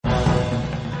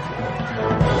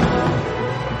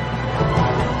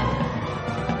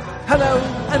Hello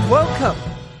and welcome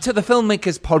to the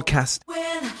Filmmakers Podcast.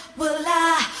 When will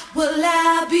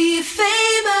I be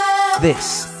famous?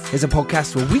 This is a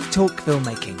podcast where we talk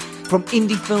filmmaking, from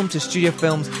indie film to studio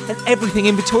films and everything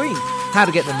in between. How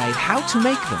to get them made, how to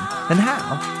make them, and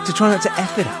how to try not to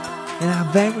F it up, in our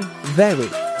very, very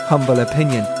humble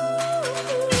opinion.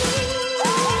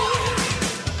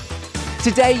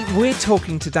 Today we're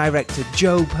talking to director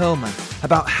Joe Pearlman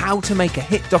about how to make a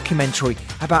hit documentary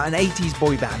about an 80s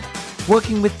boy band,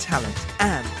 working with talent,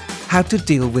 and how to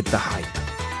deal with the hype.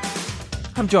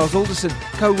 I'm Giles, Alderson,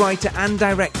 co-writer and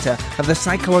director of the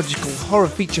psychological horror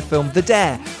feature film The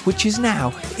Dare, which is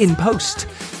now in post,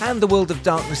 and the World of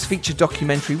Darkness feature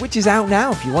documentary, which is out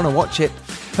now if you want to watch it.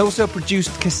 I also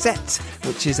produced Cassette,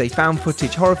 which is a found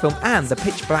footage horror film, and the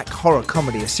Pitch Black horror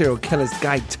comedy, A Serial Killer's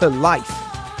Guide to Life.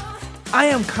 I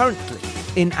am currently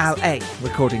in LA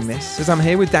recording this, as I'm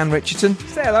here with Dan Richardson.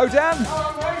 Say hello, Dan.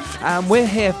 Hello, mate. We're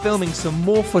here filming some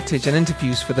more footage and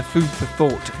interviews for the Food for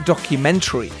Thought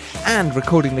documentary and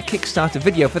recording the Kickstarter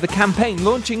video for the campaign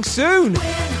launching soon. Will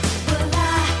I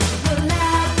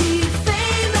be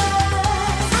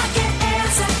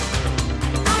famous?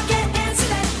 I can't answer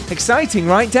that. Exciting,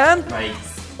 right, Dan? Mate,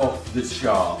 off the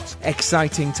chart.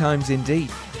 Exciting times indeed.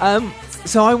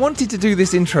 So I wanted to do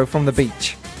this intro from the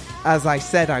beach, as I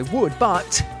said I would,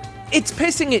 but it's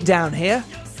pissing it down here,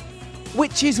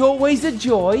 which is always a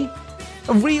joy,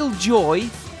 a real joy,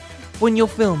 when you're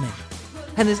filming.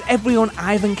 And as everyone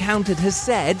I've encountered has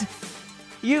said,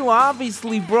 you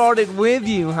obviously brought it with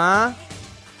you, huh?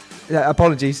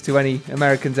 Apologies to any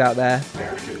Americans out there.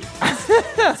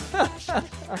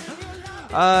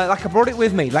 Like I brought it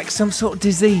with me, like some sort of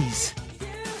disease.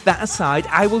 That aside,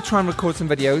 I will try and record some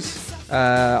videos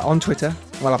on Twitter.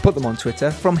 Well, I'll put them on Twitter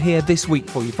from here this week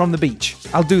for you, from the beach.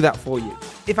 I'll do that for you.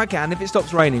 If I can, if it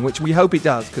stops raining, which we hope it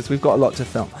does, because we've got a lot to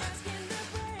film.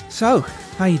 So,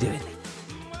 how you doing?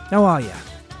 How are you?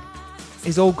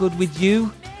 Is all good with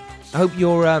you? I hope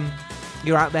you're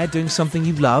out there doing something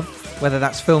you love, whether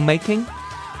that's filmmaking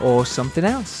or something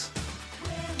else.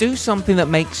 Do something that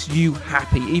makes you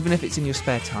happy, even if it's in your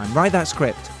spare time. Write that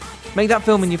script. Make that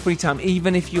film in your free time,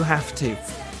 even if you have to.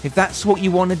 If that's what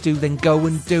you want to do, then go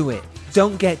and do it.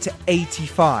 Don't get to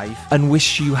 85 and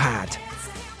wish you had.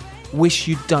 Wish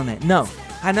you'd done it. No,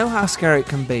 I know how scary it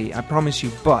can be, I promise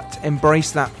you, but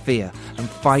embrace that fear and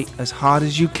fight as hard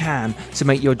as you can to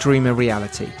make your dream a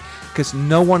reality, because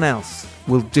no one else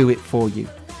will do it for you.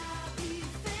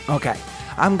 Okay,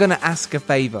 I'm going to ask a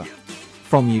favour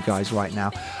from you guys right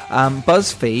now.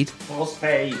 BuzzFeed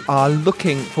are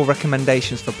looking for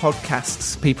recommendations for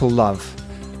podcasts people love.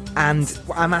 And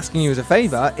I'm asking you as a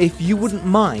favour, if you wouldn't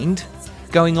mind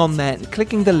going on there and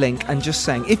clicking the link and just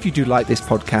saying, if you do like this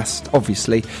podcast,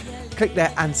 obviously, click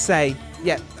there and say,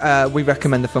 we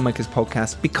recommend the Filmmakers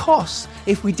Podcast, because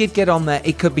if we did get on there,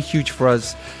 it could be huge for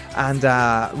us and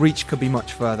reach could be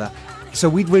much further. So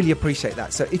we'd really appreciate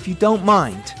that. So if you don't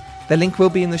mind, the link will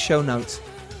be in the show notes.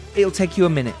 It'll take you a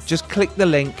minute. Just click the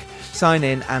link, sign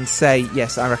in and say,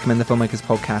 yes, I recommend the Filmmakers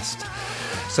Podcast.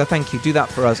 So thank you. Do that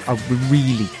for us. I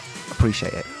really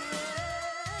appreciate it.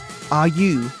 Are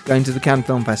you going to the Cannes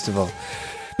Film Festival?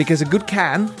 Because a good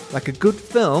Cannes, like a good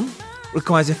film,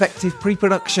 requires effective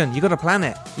pre-production. You've got to plan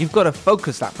it. You've got to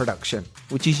focus that production,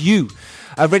 which is you.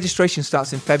 Registration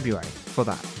starts in February for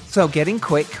that. So get in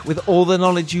quick with all the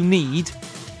knowledge you need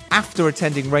after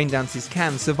attending Raindance's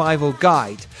Cannes Survival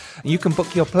Guide. And you can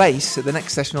book your place at the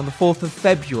next session on the 4th of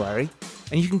February,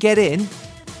 and you can get in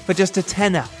for just a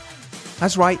tenner.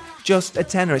 That's right, just a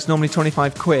tenner. It's normally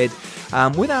 25 quid.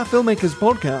 With our Filmmakers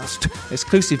Podcast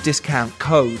exclusive discount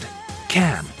code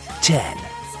CAM10.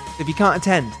 If you can't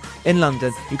attend in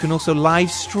London, you can also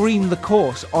live stream the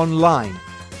course online.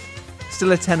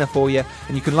 Still a tenner for you,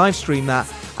 and you can live stream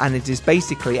that, and it is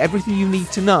basically everything you need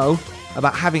to know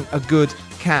about having a good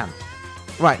Cannes.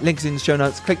 Right, links in the show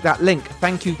notes. Click that link.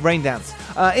 Thank you, Raindance.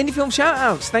 Indie film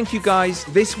shout-outs. Thank you guys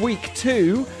this week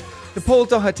to the Paul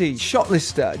Doherty,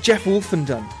 Shotlister, Jeff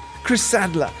Wolfenden, Chris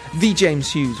Sadler, the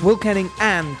James Hughes, Will Kenning,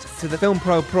 and to the Film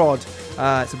Pro Prod.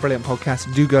 It's a brilliant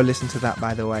podcast. Do go listen to that,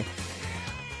 by the way.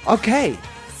 Okay,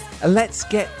 let's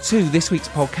get to this week's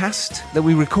podcast that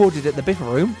we recorded at the Biffa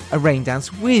Room, a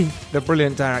Raindance, with the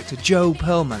brilliant director Joe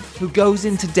Pearlman, who goes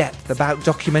into depth about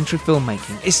documentary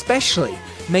filmmaking, especially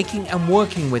making and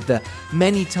working with the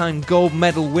many-time gold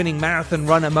medal winning marathon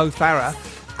runner Mo Farah,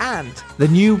 and the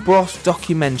new Bros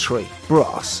documentary,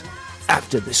 Bros,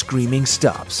 After the Screaming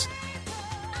Stops,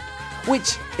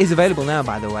 which is available now,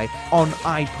 by the way, on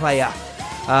iPlayer.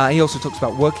 He also talks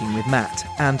about working with Matt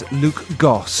and Luke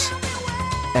Goss.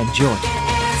 Enjoy.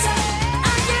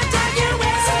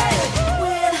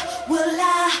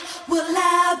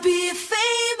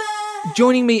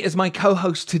 Joining me as my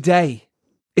co-host today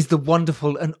is the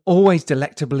wonderful and always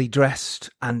delectably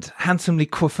dressed and handsomely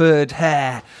coiffured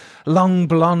hair, long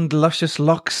blonde luscious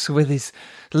locks with his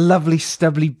lovely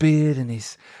stubbly beard and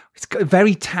he's got a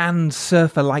very tan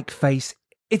surfer-like face.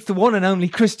 It's the one and only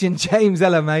Christian James.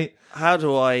 Hello, mate. How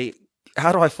do I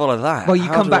follow that? Well, you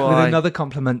How come do back with I- another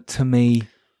compliment to me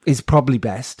is probably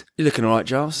best. You're looking all right,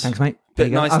 Giles. Thanks, mate. There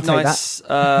Bit you go. nice, I'll take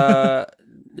nice.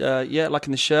 Yeah, like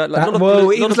in the shirt. Like, that. lot of Whoa,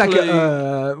 blue, it lot looks of like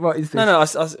blue. what is this? No,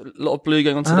 a lot of blue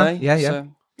going on today. Yeah, yeah. So,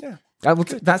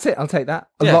 yeah. That's it. I'll take that.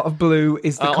 A Yeah. lot of blue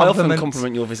is the I compliment. often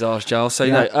compliment your visage, Giles. So,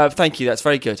 Yeah. thank you. That's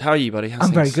very good. How are you, buddy? How's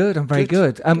I'm very things? good. I'm very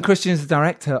good. Christian is the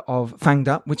director of Fanged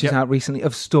Up, which is Yep. out recently,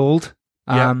 of Stalled.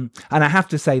 Yep. And I have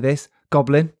to say this,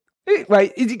 Goblin.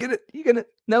 Wait, is he gonna? You gonna?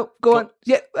 No, go on.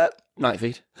 Yeah. Night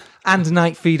Feed. And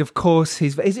Night Feed, of course.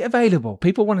 Is it available?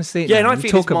 People want to see it. Yeah, now. Night We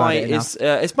Feed talk is about my it enough.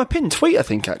 it's my pinned tweet, I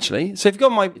think, actually. So if you go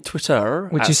on my Twitter,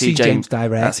 Which at is C. James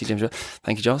Direct. at C. James Direct.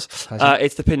 Thank you, Giles. Pleasure.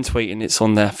 It's the pinned tweet, and it's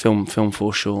on there. Film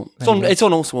for short. It's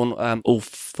on also on all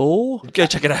four. Go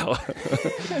check it out.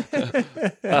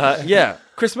 Yeah,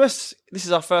 Christmas. This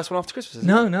is our first one after Christmas. Isn't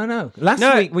it? No. Last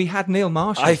No. week we had Neil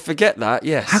Marshall. I forget that.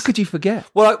 Yes. How could you forget?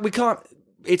 Well, we can't.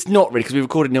 It's not really because we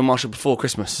recorded Neil Marshall before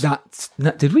Christmas.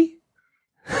 Did we?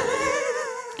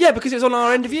 Yeah, because it was on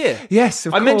our end of year. Yes,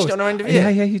 of I course. mentioned it on our end of year.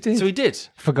 Yeah, you did. So we did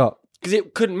Forgot. because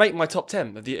it couldn't make my top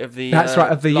 10 of the. That's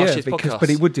right, of the last year. year's Because, podcast. but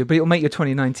it would do. But it'll make your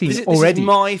 2019 This already. is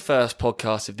my first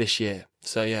podcast of this year.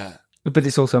 So yeah, But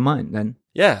it's also mine then.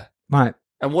 yeah. Right.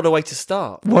 And what a way to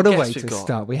start! What a guest way we've to got.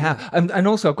 start. We have. And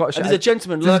also I've got to show. And there's a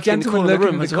gentleman There's a lurking in the gentleman corner of the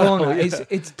lurking room in as the well. corner. Yeah.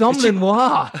 It's Dom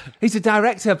Lenoir. He's a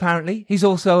director apparently. He's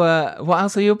also what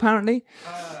else are you apparently?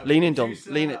 Lean in, Dom.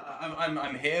 Lean in.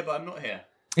 I'm here, but I'm not here.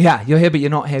 Yeah, you're here, but you're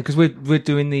not here because we're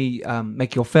doing the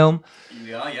Make Your Film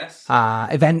We are, yes.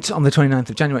 event on the 29th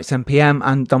of January at 7 p.m.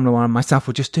 And Dom Lenoir and myself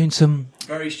were just doing some.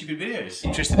 Very stupid videos.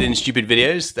 Interested in stupid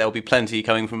videos? There'll be plenty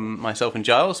coming from myself and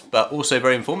Giles, but also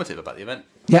very informative about the event.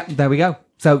 Yeah, there we go.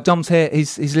 So Dom's here.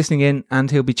 He's listening in, and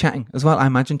he'll be chatting as well. I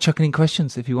imagine chucking in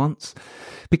questions if he wants,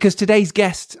 because today's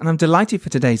guest, and I'm delighted for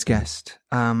today's guest.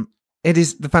 It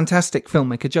is the fantastic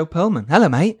filmmaker Joe Pearlman. Hello,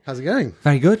 mate. How's it going?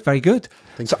 Very good, very good.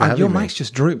 Thanks So for having your me. mic's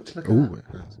just drooped. Ooh.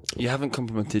 You haven't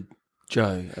complimented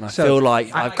Joe, and I So- feel like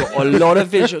I've got a lot of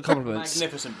visual compliments.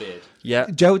 Magnificent beard. Yeah.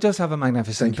 Joe does have a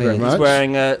magnificent Thank you very beard. much. He's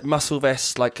wearing a muscle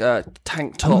vest, like a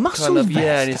tank A top. muscle kind of, vest.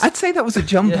 Yeah, and it's I'd say that was a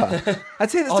jumper. I'd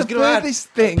say I that's was the gonna add furthest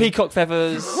thing. peacock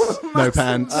feathers. No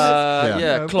pants.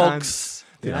 Yeah, No clogs.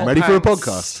 Yeah, hot ready for a pants.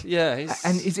 podcast. Yeah, he's,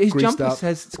 And his Greased jumper up.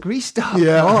 says it's greased up.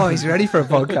 Yeah. Oh, he's ready for a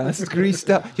podcast. It's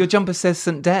greased up. Your jumper says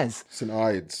St. Des. St.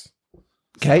 Ides.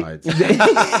 Okay. Ides.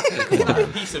 A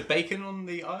piece of bacon on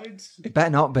the Ides? It better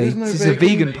not be. There's no This is a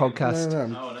bacon. vegan podcast.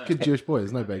 No. Good Jewish boy.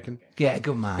 There's no bacon. Yeah,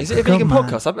 good man. is it a Good vegan man.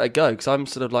 podcast? I better go because I'm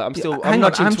sort of like I'm still. Hang I'm on,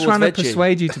 nudging I'm towards trying to veggie.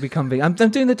 persuade you to become vegan. I'm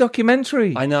doing the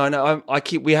documentary. I know.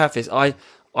 We have this.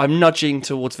 I'm nudging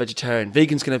towards vegetarian.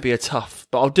 Vegan's going to be a tough,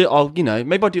 but maybe I'll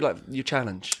do like your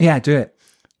challenge. Yeah, do it.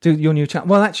 Do your new channel.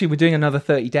 Well, actually, we're doing another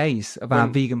 30 days of our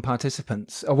vegan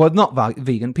participants. Well, not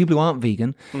vegan, people who aren't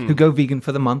vegan, who go vegan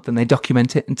for the month and they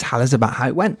document it and tell us about how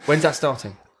it went. When's that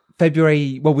starting?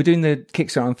 February, well, we're doing the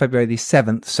Kickstarter on February the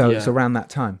 7th, so it's Yeah. around that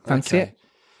time. Fancy Okay. it?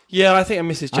 Yeah, I think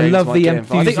Mrs. James. I love might the get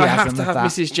involved. I think I have enthusiasm to of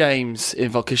have that. Mrs. James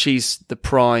involved because she's the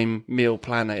prime meal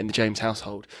planner in the James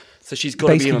household. So she's got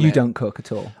to be Basically, on you it. don't cook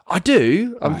at all. I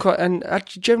do. I'm quite, and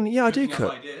actually, generally, yeah, I do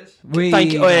cook.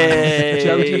 Thank you. Joe,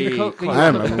 Hey. do you cook? I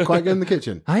am. I'm quite good in the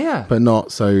kitchen. Oh, yeah. But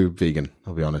not so vegan,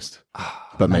 I'll be honest.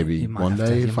 But maybe you might one have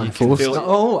to- day you if might I'm have to forced. feel-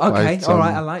 Oh, okay. Right, All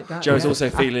right, I like that. Joe's Yeah. also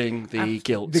feeling the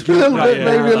guilt. A little bit,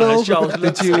 maybe a little.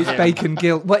 The Jewish bacon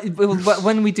guilt.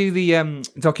 When we do the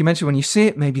documentary, when you see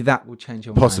it, maybe that will change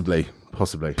your mind. Possibly.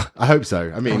 I hope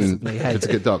so. I mean, Possibly, hey. if it's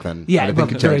a good doc, then Yeah, anything well,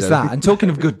 could there change is it. that. And talking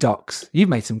of good docs, you've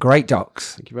made some great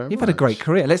docs. Thank you very You've had a much. great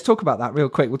career. Let's talk about that real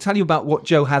quick. We'll tell you about what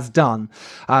Joe has done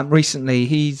recently.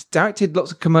 He's directed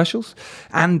lots of commercials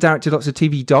and directed lots of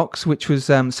TV docs, which was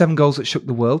 7 Goals That Shook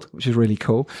the World, which is really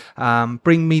cool.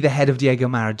 Bring Me the Head of Diego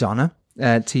Maradona,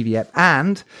 TV ep,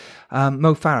 and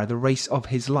Mo Farah, The Race of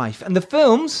His Life. And the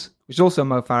films, which is also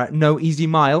Mo Farah, No Easy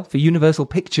Mile for Universal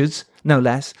Pictures, no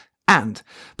less, and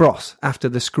Bros, After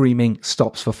the Screaming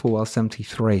Stops for Falwell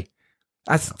 73.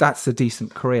 That's a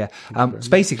decent career. So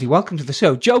basically, welcome to the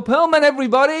show, Joe Pearlman,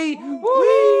 everybody.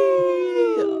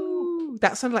 Woo!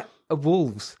 That sounded like a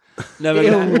wolves. No,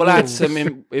 we'll add some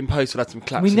in post. We'll add some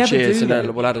claps We and never cheers, do and then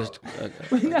that. we'll add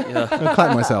I'll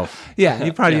clap myself. Yeah,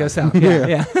 you're proud of yourself.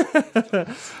 Yeah.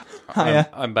 Hiya.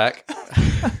 I'm back.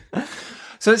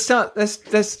 So let's start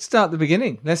the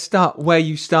beginning. Let's start where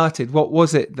you started. What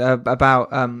was it about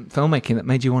filmmaking that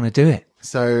made you want to do it?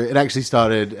 So it actually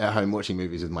started at home watching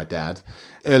movies with my dad.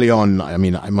 Early on, I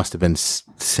mean, I must have been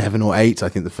 7 or 8. I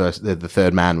think the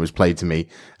third man was played to me,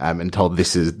 and told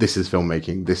this is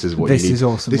filmmaking. This is what This you need. is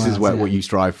awesome, This is Wales, what you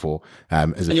strive for as a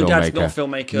And filmmaker. your dad's not a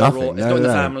filmmaker, Nothing. or it's not in the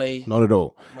family. Not at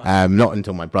all. Not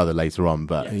until my brother later on.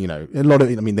 But you know, a lot of.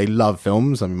 I mean, they love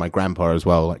films. I mean, my grandpa as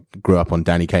well. Like, grew up on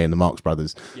Danny Kaye and the Marx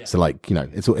Brothers. Yeah. So like, you know,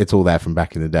 it's all there from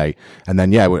back in the day. And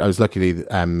then I was lucky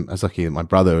that my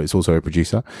brother is also a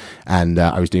producer, and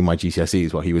I was doing my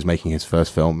GCSEs while he was making his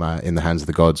first film, In the Hands of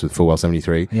the Gods, with Fullwell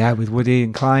 73. Yeah, with Woody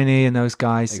and Kleiny and those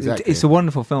guys. Exactly. It's a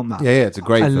wonderful film, that. Yeah, it's a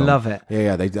great film. I love it.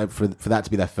 Yeah. They for that to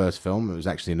be their first film, it was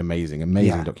actually an amazing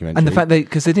documentary. And the fact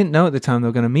because they didn't know at the time they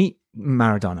were going to meet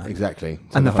Maradona. Exactly.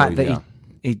 So And the fact that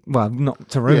he well, not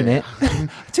to ruin it.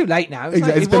 Too late now.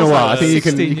 It's been a while. I think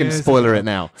you can spoiler it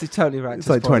now. It's totally right. It's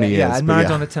like 20 years. Yeah, and but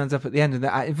Maradona turns up at the end, and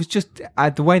it was just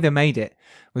the way they made it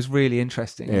was really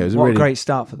interesting. Yeah, it was what really, a great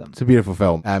start for them. It's a beautiful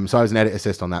film. So I was an edit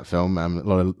assist on that film. A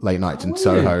lot of late nights in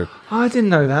Soho. Oh, I didn't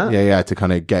know that. Yeah, to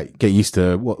kind of get used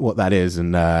to what that is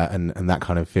and that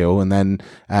kind of feel. And then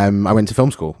I went to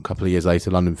film school a couple of years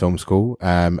later, London Film School,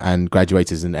 and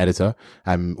graduated as an editor.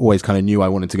 Always kind of knew I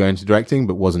wanted to go into directing,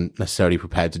 but wasn't necessarily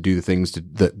prepared to do the things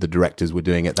that the directors were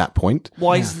doing at that point.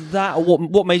 Why is that? Or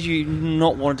what made you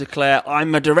not want to declare,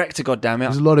 I'm a director, goddammit?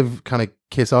 There's a lot of kind of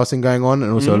kiss-assing going on,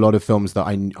 and also a lot of films that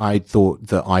I thought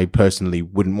that I personally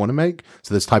wouldn't want to make.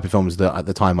 So there's type of films that at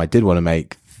the time I did want to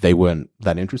make, they weren't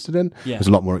that interested in. Yeah. It was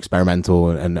a lot more experimental,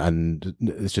 and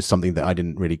it's just something that I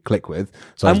didn't really click with.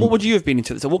 So And what would you have been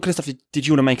into? So what kind of stuff did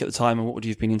you want to make at the time, and what would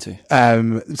you have been into?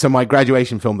 So my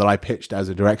graduation film that I pitched as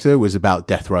a director was about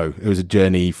death row. It was a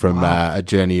journey from a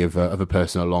journey of a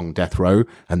person along death row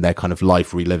and their kind of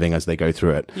life reliving as they go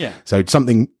through it. Yeah. So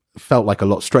something felt like a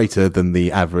lot straighter than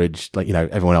the average, like, you know,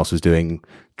 everyone else was doing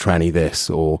tranny this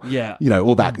or, you know,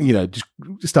 all that, you know, just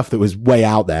stuff that was way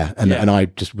out there. And I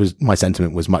just my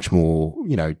sentiment was much more,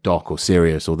 you know, dark or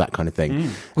serious or that kind of thing.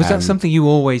 Was that something you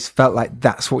always felt like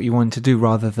that's what you wanted to do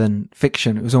rather than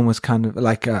fiction? It was almost kind of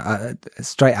like a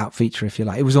straight out feature, if you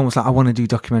like. It was almost like, I want to do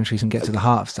documentaries and get to the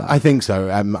heart of stuff. I think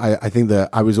so. I think that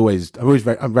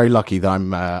I'm very lucky that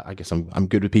I'm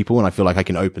good with people, and I feel like I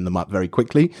can open them up very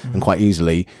quickly and quite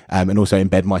easily, and also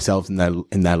embed myself in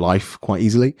their life quite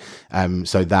easily.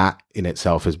 So that in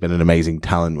itself has been an amazing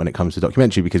talent when it comes to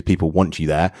documentary, because people want you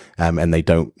there, and they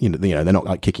don't, you know, they're not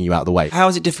like kicking you out of the way. How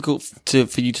is it difficult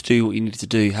for you to do what you needed to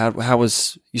do? How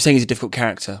was you saying he's a difficult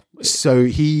character? So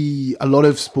a lot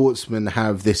of sportsmen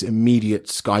have this immediate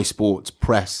Sky Sports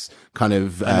press kind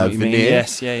of veneer,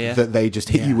 yes, yeah. that they just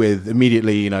hit you with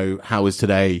immediately. You know, how was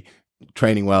today?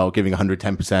 Training well, giving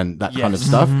 110%, that kind of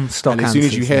stuff. Stock and as soon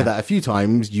as you answers, hear that a few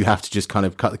times, you have to just kind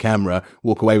of cut the camera,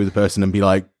 walk away with the person, and be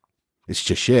like, it's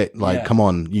just shit. Like, come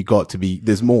on,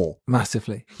 there's more.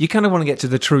 Massively. You kind of want to get to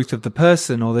the truth of the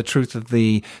person or the truth of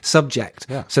the subject.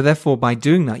 Yeah. So therefore, by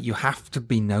doing that, you have to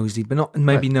be nosy, but not,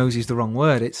 maybe nosy is the wrong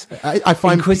word. It's I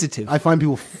find inquisitive. I find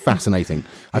people fascinating.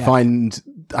 I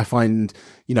find,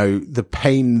 you know, the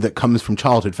pain that comes from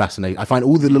childhood fascinating. I find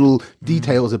all the little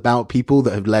details about people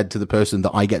that have led to the person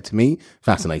that I get to meet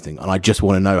fascinating. And I just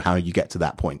want to know how you get to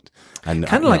that point. And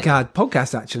kind of like our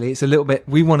podcast, actually. It's a little bit,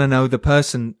 we want to know the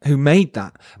person who made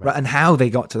that, right, and how they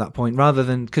got to that point, rather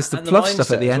than, because the fluff stuff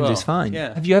at the end is fine.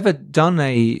 Yeah. Have you ever done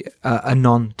a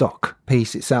non-doc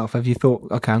piece itself? Have you thought,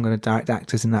 okay, I'm going to direct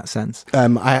actors in that sense?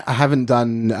 I haven't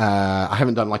done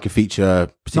like a feature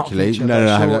particularly.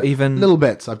 No, even little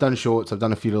bits. I've done shorts. I've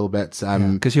done a few little bits.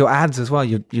 Because your ads as well,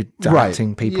 you're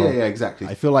directing people. Yeah, exactly.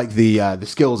 I feel like the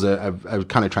skills are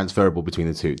kind of transferable between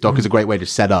the two. Doc is a great way to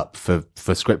set up for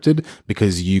scripted,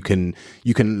 because you can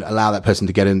allow that person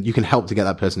to get in. You can help to get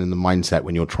that person in the mindset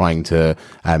when you're trying to,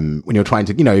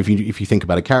 you know, if you think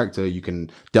about a character, you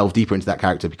can delve deeper into that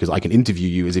character, because I can interview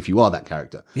you as if you are that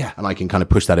character. Yeah. And I can kind of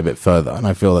push that a bit further. And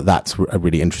I feel that that's a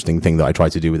really interesting thing that I try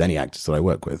to do with any actors that I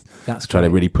work with. That's try to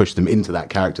really push them into that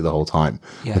character the whole time.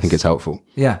 Yes. I think it's helpful.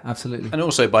 Yeah, absolutely. And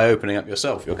also by opening up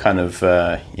yourself, you're kind of,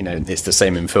 you know, it's the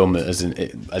same in film as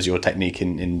your technique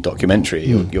in documentary.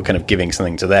 You're kind of giving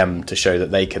something to them to show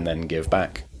that they can then give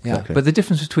back. Yeah, exactly. But the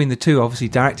difference between the two, obviously,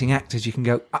 directing actors, you can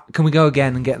go, can we go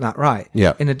again and get that right?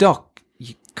 Yeah. In a doc,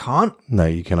 you can't. No,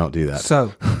 you cannot do that.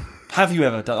 So, have you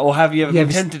ever done, or have you ever been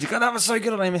tempted to go, that was so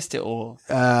good and I missed it? Or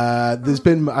there's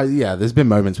been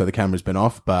moments where the camera's been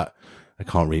off, but I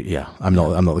can't read. Yeah, I'm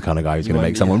not the kind of guy who's going to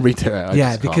make someone read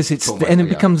it.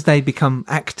 Because they become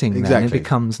acting. Exactly. Then it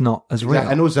becomes not as real.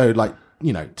 And also, like,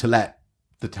 you know, to let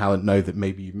the talent know that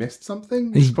maybe you missed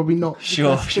something. It's probably not the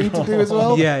best thing to do as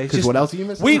well. Yeah, it's because just- what else are you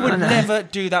missing? We would never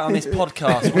do that on this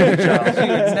podcast, would we, Giles? We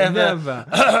would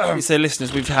never. So,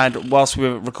 listeners, whilst we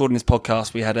were recording this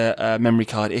podcast, we had a memory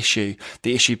card issue.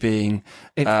 The issue being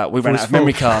we ran was out of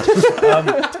memory cards.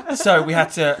 So we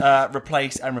had to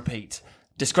replace and repeat.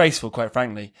 Disgraceful, quite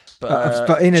frankly.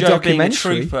 But in a Joe being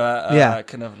documentary, trooper,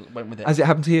 kind of went with it. Has it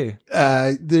happened to you?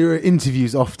 There are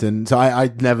interviews often, so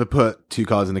I'd never put two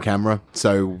cards in the camera.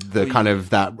 So the kind of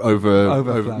that Overflow, that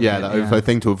overflow yeah.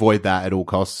 thing to avoid that at all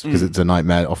costs because it's a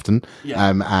nightmare often.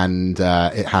 Yeah. And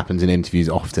it happens in interviews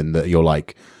often that you're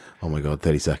like, oh my god,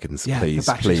 30 seconds, Yeah, please,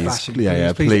 the battery's please, flashing.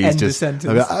 please, Please end the just, sentence.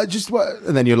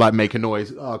 and then you like make a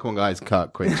noise. Oh, come on, guys,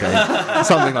 cut, quick, change,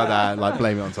 something like that. Like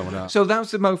blame it on someone else. So that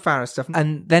was the Mo Farah stuff,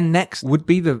 and then next would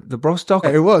be the Bros doc.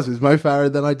 It was Mo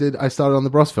Farah. Then I started on the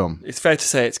Bros film. It's fair to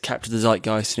say it's captured the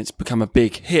zeitgeist and it's become a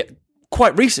big hit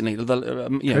quite recently,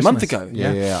 a month ago.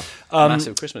 Yeah.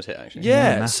 Massive Christmas hit, actually.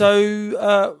 Yeah,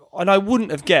 so, and I wouldn't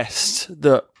have guessed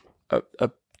that a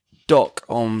doc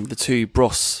on the two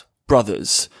Bros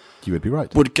brothers You would be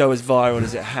right. would go as viral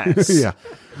as it has. Yeah.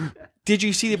 Did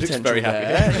you see the potential very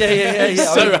happy. there? Yeah.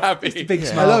 So happy. Big I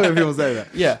smile. love it when people say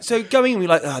that. Yeah. So going in, we're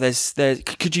like,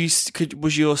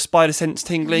 was your spider sense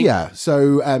tingling? Yeah.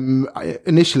 So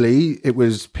initially, it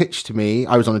was pitched to me.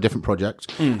 I was on a different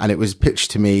project, and it was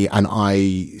pitched to me, and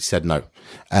I said no.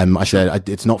 I said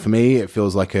it's not for me. It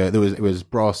feels like it was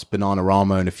Bros,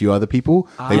 Bananarama, and a few other people.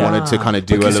 They wanted to kind of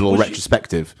do Because a little was you-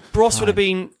 retrospective. Bros would have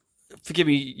been. Forgive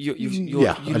me, you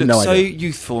Yeah, I look had no so idea.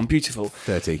 youthful and beautiful.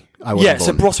 30. I wasn't Yeah, so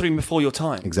born. Bros would have been before your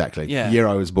time. Exactly. Yeah. The year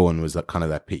I was born was kind of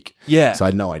their peak. Yeah. So I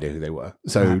had no idea who they were.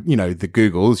 So, the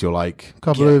Googles, you're like, a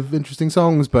couple of interesting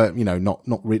songs, but, not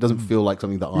really, it doesn't feel like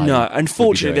something that I. No, would be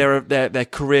unfortunately, doing. their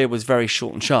career was very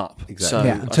short and sharp. Exactly. So,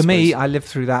 Yeah, I to me, suppose- I lived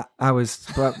through that. I was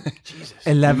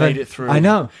 11. You made it through. I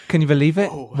know. Can you believe it?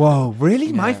 Whoa,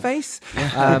 really? My face?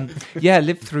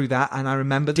 Lived through that, and I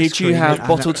remember. The Did you screaming, have and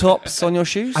bottle tops on your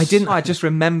shoes? I didn't. I just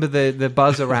remember the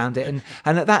buzz around it, and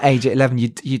at that age, at 11,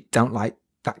 you don't like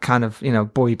that kind of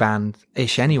boy band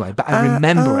ish anyway. But I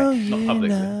remember it. Not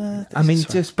publicly. I mean,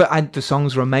 the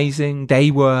songs were amazing.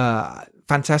 They were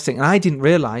fantastic, and I didn't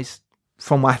realize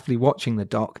from actually watching the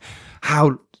doc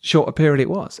how short a period it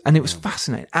was, and it was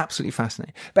fascinating, absolutely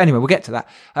fascinating. But anyway, we'll get to that.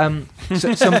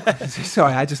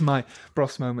 Sorry, I just my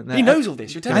Bros moment there. He knows all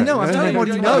this. You're telling I know. I'm telling you what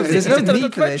he knows. There's no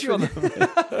need for this.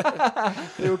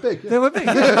 They were big. They were big.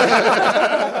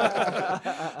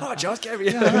 Oh, Giles, get over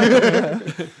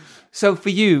here. So for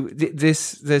you,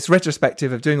 this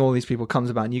retrospective of doing all these people comes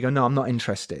about, and you go, "No, I'm not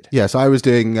interested." Yeah, so I was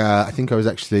doing, I think I was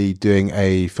actually doing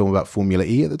a film about Formula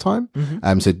E at the time.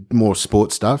 So more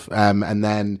sports stuff. And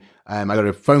then I got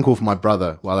a phone call from my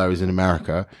brother while I was in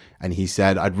America, and he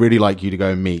said, I'd really like you to go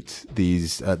and meet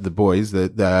these, the boys.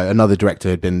 Another director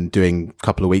had been doing a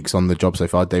couple of weeks on the job so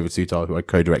far, David Sutar, who I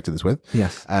co-directed this with.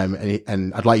 Yes.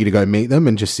 And I'd like you to go and meet them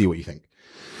and just see what you think.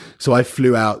 So I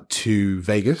flew out to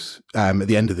Vegas. At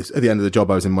the end of the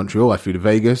job, I was in Montreal. I flew to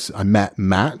Vegas. I met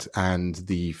Matt, and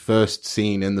the first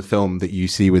scene in the film that you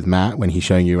see with Matt when he's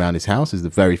showing you around his house is the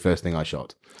very first thing I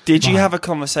shot. Did you have a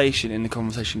conversation in the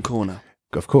conversation corner?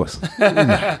 Of course.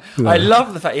 I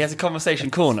love the fact he has a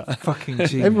conversation corner. Fucking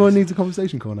genius. Everyone needs a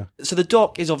conversation corner. So the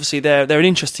doc is obviously they're an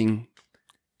interesting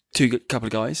couple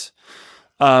of guys,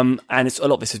 and it's a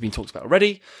lot of this has been talked about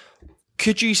already.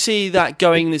 Could you see that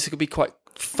going? This could be quite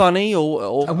funny,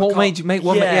 or And what made you make?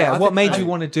 What made you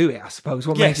want to do it? I suppose.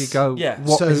 What made you go? Yeah.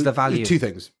 What is the value? Two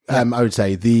things. I would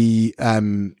say the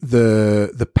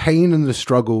pain and the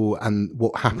struggle and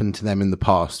what happened to them in the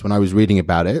past. When I was reading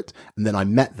about it, and then I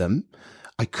met them,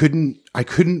 I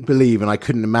couldn't believe and I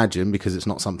couldn't imagine, because it's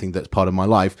not something that's part of my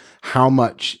life, how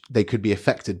much they could be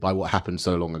affected by what happened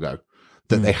so long ago.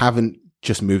 That they haven't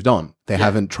just moved on. They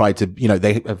haven't tried to,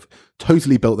 they have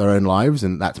totally built their own lives,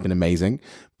 and that's been amazing.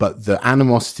 But the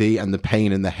animosity and the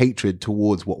pain and the hatred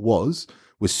towards what was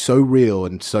so real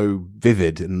and so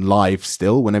vivid and live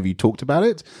still whenever you talked about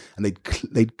it. And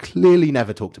they'd clearly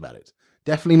never talked about it.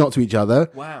 Definitely not to each other.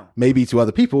 Wow. Maybe to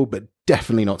other people, but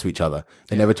definitely not to each other.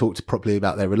 They never talked properly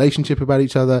about their relationship about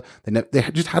each other. They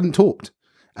just hadn't talked.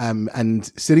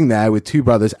 And sitting there with two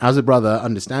brothers, as a brother,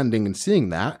 understanding and seeing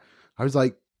that, I was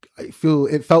like, it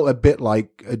felt a bit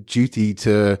like a duty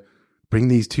to bring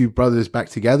these two brothers back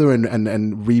together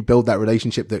and rebuild that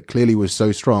relationship that clearly was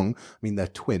so strong. I mean, they're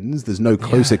twins. There's no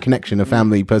closer connection a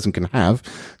family person can have.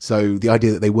 So the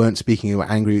idea that they weren't speaking, they were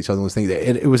angry at each other, was things,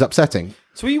 it was upsetting.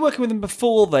 So were you working with them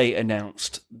before they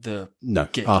announced the No,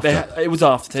 gig? after. It was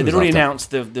after. They'd was already after.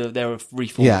 announced their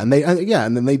reform. Yeah,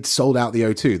 and then they'd sold out the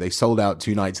O2. They sold out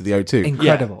 2 nights at the O2.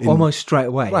 Incredible. In- Almost straight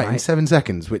away. Right, in Right. 7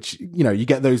 seconds, which, you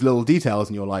get those little details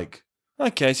and you're like,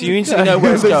 Okay, so you instantly know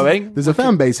where it's going. There's a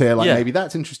fan base here, like Yeah. maybe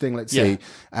that's interesting, let's Yeah. see.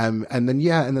 And then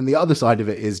the other side of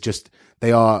it is just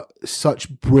they are such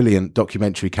brilliant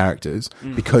documentary characters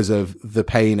because of the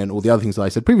pain and all the other things that I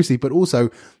said previously, but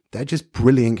also they're just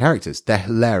brilliant characters. They're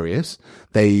hilarious.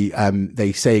 They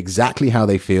say exactly how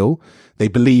they feel. They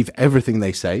believe everything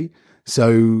they say.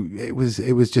 So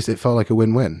it felt like a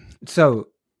win-win. So,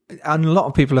 and a lot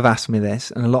of people have asked me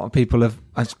this, and a lot of people have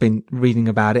been reading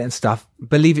about it and stuff,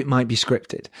 believe it might be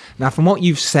scripted. Now, from what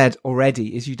you've said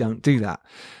already is you don't do that.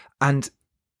 And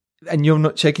you're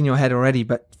not shaking your head already,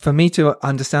 but for me to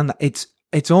understand that,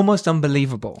 it's almost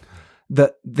unbelievable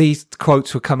that these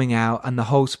quotes were coming out and the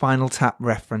whole Spinal Tap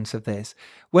reference of this.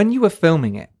 When you were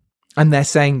filming it, and they're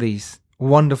saying these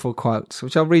wonderful quotes,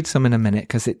 which I'll read some in a minute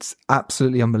because it's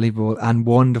absolutely unbelievable and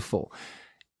wonderful.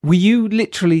 Were you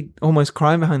literally almost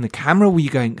crying behind the camera? Were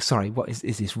you going, sorry, what is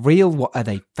this real? What are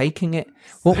they faking it?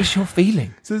 What was your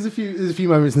feeling? So there's a few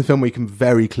moments in the film where you can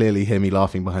very clearly hear me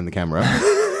laughing behind the camera.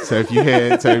 So if you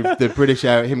hear the British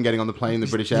Air, him getting on the plane, the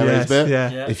British Airways bit.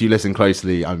 yeah. If you listen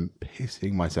closely, I'm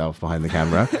pissing myself behind the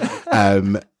camera.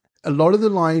 A lot of the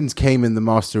lines came in the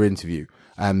master interview,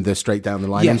 the straight down the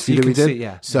line Yes, interview you that we can did. see,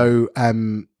 yeah. So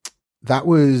that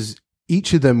was,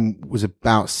 each of them was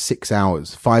about 6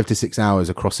 hours, 5 to 6 hours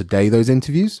across a day, those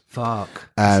interviews. Fuck.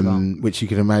 That's long. Which you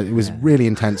can imagine, it was really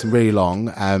intense and really long.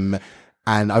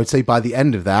 And I would say by the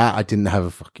end of that, I didn't have a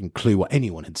fucking clue what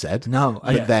anyone had said. No.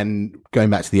 But then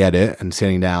going back to the edit and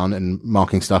sitting down and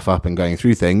marking stuff up and going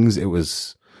through things, it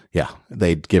was,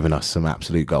 they'd given us some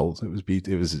absolute gold. It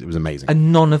was amazing.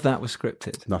 And none of that was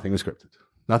scripted. Nothing was scripted.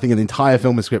 Nothing in the entire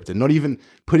film was scripted. Not even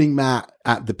putting Matt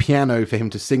at the piano for him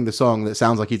to sing the song that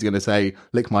sounds like he's going to say,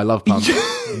 "Lick my love pump."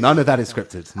 None of that is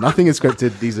scripted. Nothing is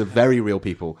scripted. These are very real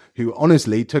people who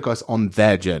honestly took us on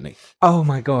their journey. Oh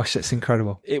my gosh, that's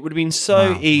incredible. It would have been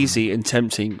so easy and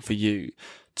tempting for you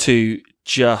to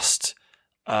just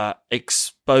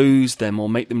expose them or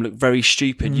make them look very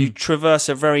stupid. You traverse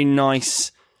a very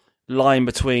nice line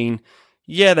between,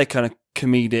 they're kind of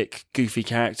comedic, goofy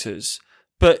characters,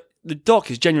 but the doc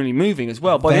is genuinely moving as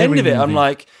well. By the end of it, I'm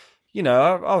like,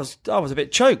 I was a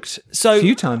bit choked. So A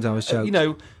few times I was choked.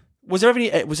 was there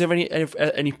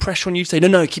any pressure on you to say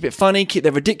no, keep it funny, keep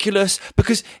it ridiculous?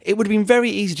 Because it would have been very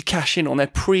easy to cash in on their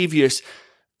previous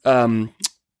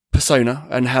persona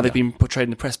and how they've been portrayed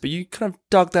in the press, but you kind of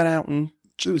dug that out and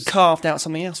carved out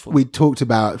something else for them. We talked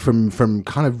about from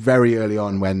kind of very early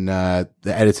on when the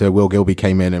editor Will Gilby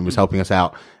came in and was helping us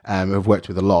out. We've worked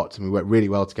with a lot and we worked really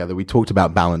well together. We talked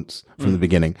about balance from the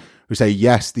beginning. We say,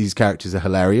 yes, these characters are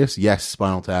hilarious. Yes,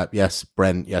 Spinal Tap. Yes,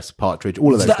 Brent. Yes, Partridge.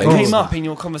 All of those that things. came up in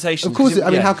your conversation. Of course.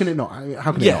 I mean, how can it not?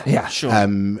 How can it not? Yeah,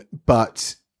 sure.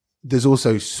 But there's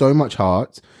also so much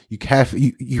heart. You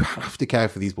have to care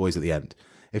for these boys at the end.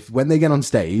 If when they get on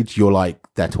stage, you're like,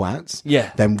 they're twats,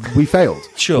 then we failed.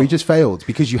 Sure. We just failed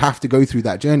because you have to go through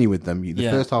that journey with them. The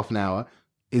Yeah. first half an hour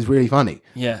is really funny.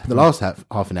 Yeah. The last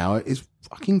half an hour is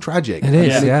fucking tragic. It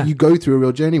is, And yeah. You go through a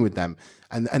real journey with them.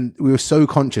 And we were so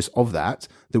conscious of that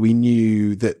we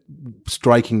knew that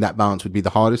striking that balance would be the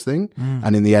hardest thing.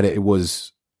 And in the edit, it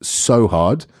was so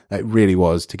hard. It really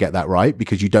was to get that right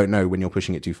because you don't know when you're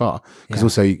pushing it too far. Because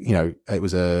also, it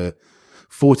was a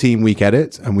 14-week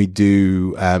edit and we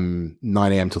do 9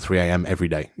 a.m. till 3 a.m. every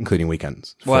day, including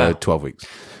weekends for 12 weeks.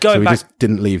 So we just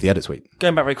didn't leave the edit suite.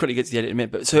 Going back very quickly, get to the edit in a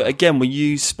minute. But so again, were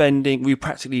you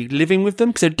practically living with them?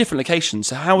 Because they're different locations.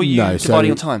 So how were you dividing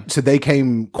your time? So they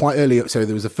came quite early. So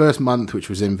there was the first month, which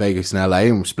was in Vegas and LA,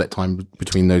 and we split time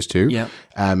between those two. Yeah.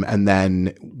 And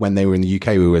then when they were in the UK,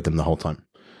 we were with them the whole time.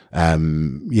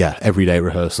 Everyday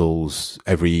rehearsals,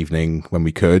 every evening when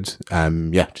we could.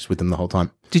 Just with them the whole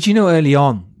time. Did you know early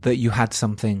on that you had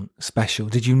something special?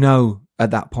 Did you know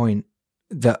at that point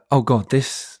that, oh God,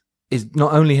 this is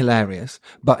not only hilarious,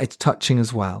 but it's touching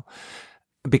as well?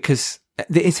 Because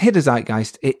it's hit a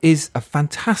zeitgeist. It is a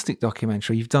fantastic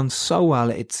documentary. You've done so well.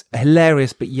 It's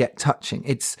hilarious, but yet touching.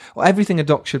 It's everything a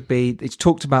doc should be. It's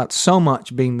talked about so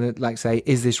much being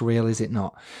is this real? Is it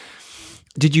not?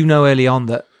 Did you know early on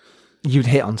that you'd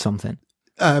hit on something?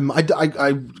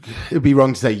 It'd be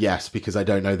wrong to say yes because I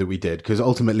don't know that we did, because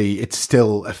ultimately it's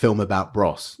still a film about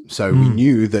Bros. So we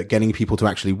knew that getting people to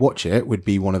actually watch it would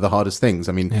be one of the hardest things.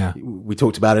 I mean, we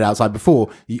talked about it outside before.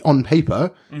 On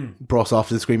paper, Bros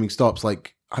after the screaming stops,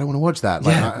 like, I don't want to watch that.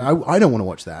 Like, I don't want to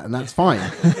watch that, and that's fine.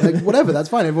 Like, whatever, that's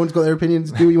fine. Everyone's got their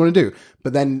opinions. Do what you want to do.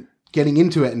 But then getting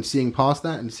into it and seeing past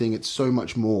that and seeing it's so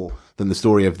much more than the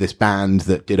story of this band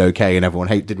that did okay and everyone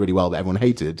did really well, but everyone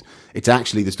hated. It's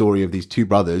actually the story of these two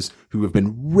brothers who have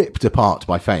been ripped apart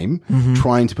by fame,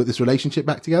 trying to put this relationship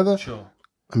back together. Sure.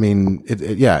 I mean,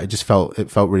 it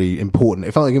felt really important.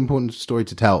 It felt like an important story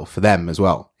to tell for them as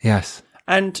well. Yes.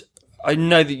 And I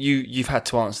know that you've had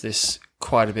to answer this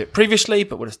quite a bit previously,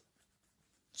 but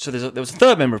so there was a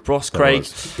third member of Bros, Craig,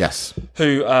 yes,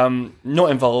 who not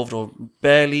involved or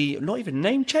barely, not even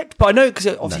name checked. But I know because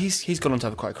obviously he's gone on to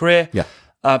have quite a career. Yeah,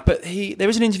 but there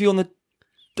is an interview on the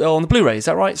Blu-ray. Is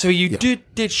that right? So you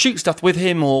did shoot stuff with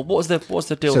him, or what was the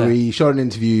deal? So there? we shot an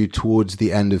interview towards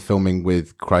the end of filming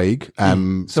with Craig.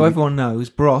 So everyone knows,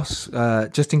 Bros,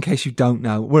 just in case you don't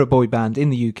know, we're a boy band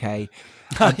in the UK.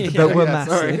 But we're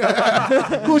massive.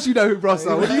 Of course you know who Bros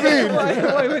are. What do you mean?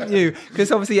 Why wouldn't you? Because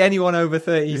obviously anyone over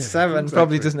 37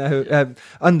 probably doesn't know who,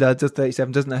 under just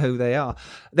 37 doesn't know who they are.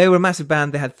 They were a massive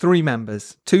band. They had 3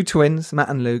 members, 2 twins, Matt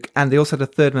and Luke, and they also had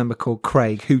a third member called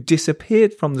Craig, who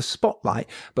disappeared from the spotlight,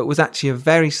 but was actually a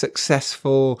very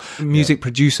successful music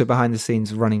producer behind the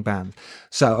scenes running band.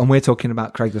 So, and we're talking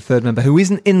about Craig, the third member, who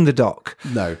isn't in the doc.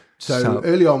 No. So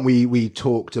early on, we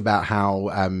talked about how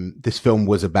this film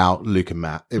was about Luke and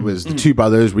Matt. It was the two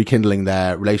brothers rekindling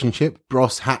their relationship.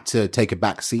 Bros had to take a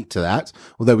back seat to that,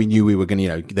 although we knew we were going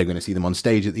to, they're going to see them on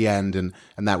stage at the end, and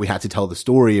that we had to tell the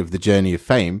story of the journey of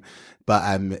fame.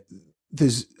 But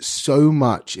there's so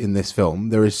much in this film.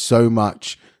 There's so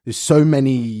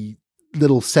many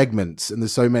little segments, and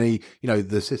there's so many,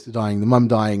 the sister dying, the mum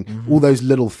dying, all those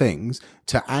little things,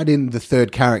 to add in the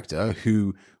third character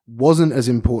who wasn't as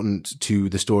important to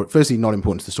the story. Firstly, not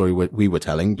important to the story we were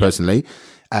telling personally.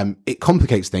 It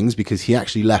complicates things because he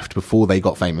actually left before they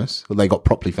got famous, or they got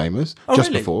properly famous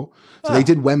before. So they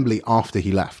did Wembley after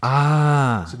he left.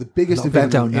 So the biggest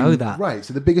event don't know that. Right.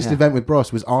 So the biggest event with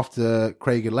Bros was after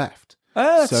Craig had left.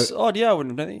 That's odd. Yeah, I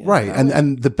wouldn't have done it. Right.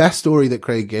 And the best story that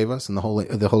Craig gave us, and the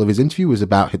whole of his interview, was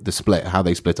about the split, how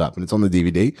they split up, and it's on the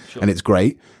DVD, and it's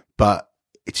great, but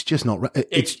it's just not.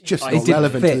 It's just not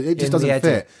relevant. It just doesn't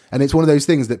fit, and it's one of those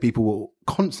things that people will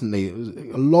constantly. It was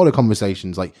a lot of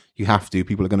conversations. Like, you have to.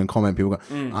 People are going to comment. People,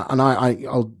 and I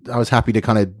was happy to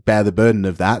kind of bear the burden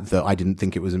of that. That I didn't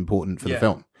think it was important for the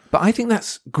film. But I think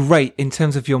that's great in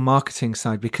terms of your marketing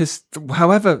side, because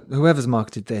whoever's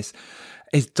marketed this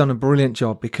has done a brilliant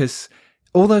job, because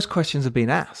all those questions have been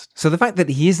asked. So the fact that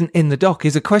he isn't in the doc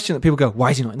is a question that people go,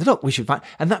 why is he not in the doc? We should find,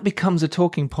 and that becomes a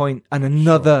talking point, and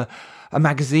another. A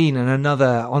magazine and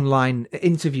another online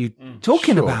interview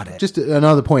talking about it. Just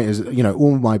another point is,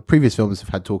 all my previous films have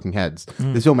had talking heads.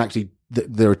 This film actually,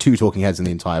 there are 2 talking heads in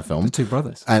the entire film. The 2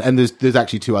 brothers. And there's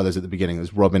actually 2 others at the beginning.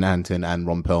 There's Robin Anton and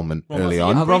Ron Perlman early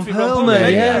on. Ron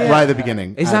Pearlman, yeah. Right at the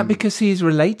beginning. Is that because he's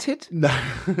related? No,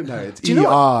 it's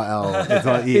E-R-L. It's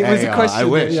not E-A-R. It was a question. I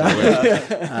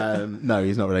wish. No,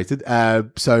 he's not related.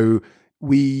 So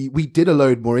we did a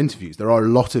load more interviews. There are a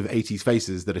lot of 80s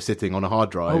faces that are sitting on a hard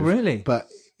drive. Oh, really? But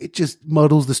it just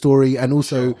muddles the story, and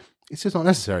also it's just not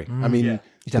necessary. I mean,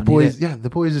 the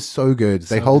boys are so good.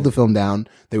 They hold the film down.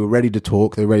 They were ready to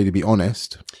talk. They were ready to be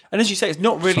honest. And as you say, it's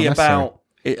not really about.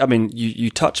 I mean,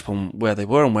 you touch upon where they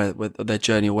were and where their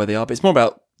journey or where they are, but it's more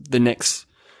about the next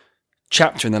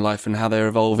chapter in their life and how they're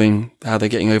evolving, how they're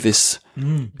getting over this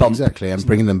bump. Exactly, and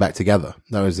bringing them back together.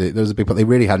 That was it. There was a big part. They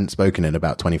really hadn't spoken in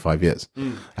about 25 years.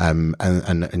 And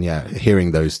yeah,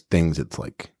 hearing those things, it's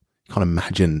like, you can't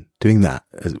imagine doing that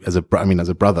as a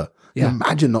brother. Yeah.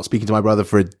 Imagine not speaking to my brother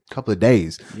for a couple of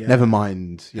days. Yeah. Never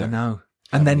mind. I know.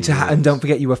 And then and don't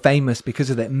forget, you were famous because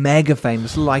of that, mega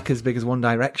famous, like as big as One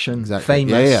Direction. Exactly.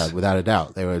 Famous. Yeah, without a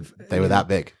doubt. They were that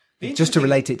big. Just to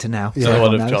relate it to now. So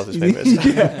one of Giles'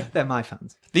 favourites. They're my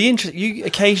fans. You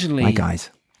occasionally, my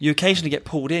guys. You occasionally get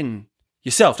pulled in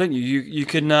yourself, don't you? You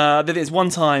can. There's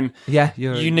one time. Yeah,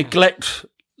 you neglect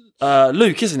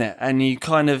Luke, isn't it? And you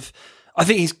kind of. I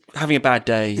think he's having a bad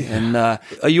day. And are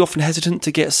you often hesitant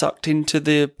to get sucked into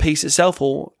the piece itself,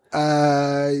 or?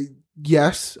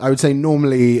 Yes, I would say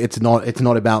normally it's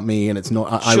not about me, and it's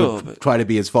not. I would try to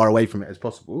be as far away from it as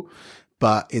possible.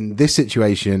 But in this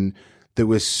situation, there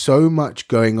was so much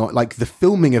going on. Like the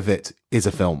filming of it is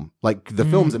a film. Like the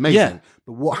film's amazing. Yeah.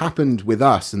 But what happened with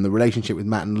us and the relationship with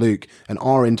Matt and Luke and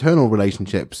our internal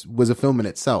relationships was a film in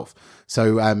itself.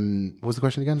 So, what was the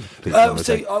question again? Please,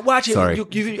 Sorry.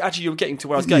 You're getting to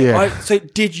where I was going. Yeah. So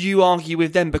did you argue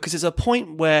with them? Because there's a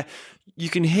point where you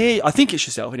can hear, I think it's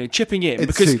yourself, chipping in, It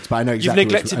because suits, but I know exactly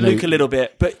you've neglected Luke a little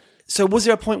bit. But so was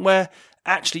there a point where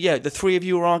actually, the 3 of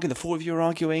you were arguing, the 4 of you were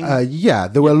arguing?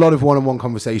 There were a lot of one-on-one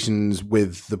conversations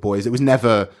with the boys. It was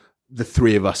never the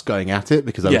 3 of us going at it,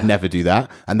 because I would never do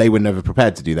that, and they were never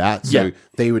prepared to do that. So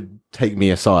they would take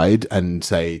me aside and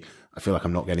say, I feel like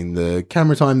I'm not getting the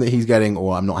camera time that he's getting,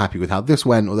 or I'm not happy with how this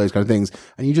went, or those kind of things.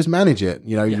 And you just manage it.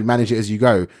 You manage it as you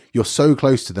go. You're so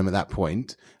close to them at that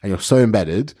point, and you're so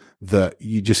embedded that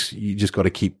you just got to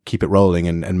keep it rolling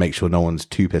and make sure no one's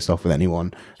too pissed off with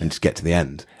anyone, and just get to the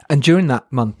end. And during that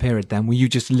month period then, were you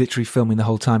just literally filming the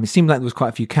whole time? It seemed like there was quite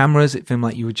a few cameras. It seemed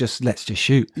like you were let's just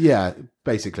shoot. Yeah,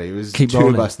 basically. It was Keep 2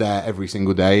 rolling. of us there every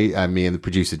single day, me and the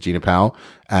producer, Gina Powell.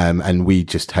 And we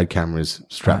just had cameras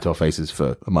strapped to our faces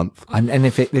for a month. And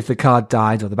if the card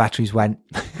died or the batteries went,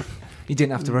 you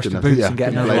didn't have to rush to boots and get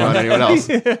another blame one. on anyone else.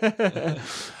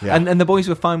 Yeah. And the boys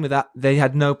were fine with that. They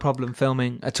had no problem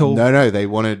filming at all. No, they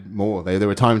wanted more. There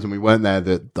were times when we weren't there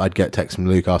that I'd get texts from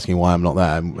Luke asking why I'm not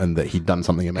there, and that he'd done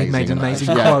something amazing. made an and amazing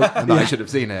I, quote. and that I should have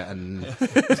seen it. And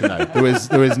so no,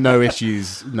 there was no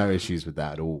issues with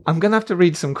that at all. I'm going to have to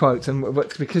read some quotes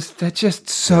because they're just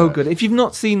so good. If you've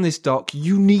not seen this doc,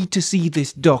 you need to see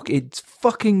this doc. It's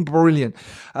fucking brilliant.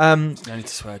 No need to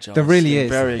swear, Giles. There really You're is.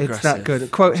 Very It's aggressive. that good. A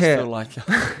quote I just here. feel like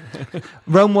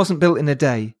Rome wasn't built in a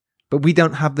day, but we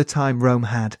don't have the time Rome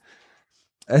had.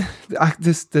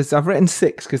 I've written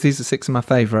 6 because these are 6 of my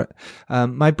favourite.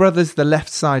 My brother's the left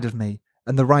side of me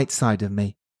and the right side of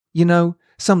me.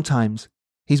 Sometimes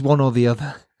he's one or the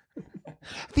other.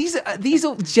 These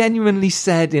are genuinely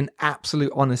said in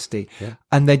absolute honesty,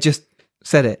 and they just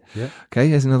said it. Yeah. Okay,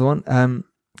 here's another one.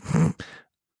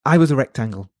 I was a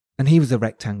rectangle, and he was a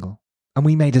rectangle, and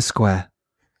we made a square,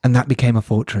 and that became a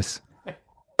fortress.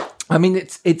 I mean,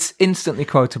 it's instantly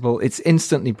quotable. It's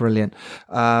instantly brilliant.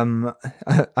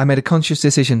 I made a conscious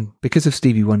decision because of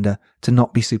Stevie Wonder to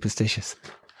not be superstitious.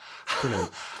 Brilliant.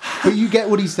 But you get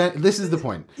what he's saying. This is the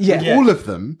point. Yeah.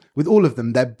 With all of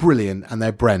them, they're brilliant, and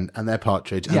they're Brent, and they're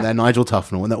Partridge, and they're Nigel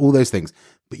Tufnell, and they're all those things.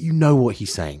 But you know what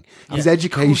he's saying. His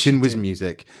education was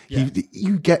music. Yeah.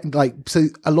 You get so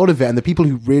a lot of it, and the people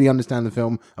who really understand the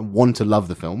film and want to love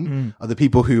the film are the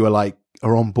people who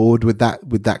are on board with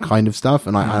that kind of stuff,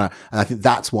 and I think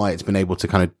that's why it's been able to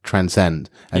kind of transcend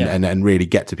and really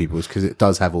get to people, is because it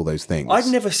does have all those things. I've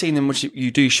never seen them, which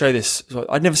you do show this.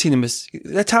 I've never seen them as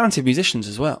they're talented musicians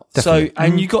as well. Definitely. So,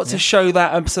 and you got to show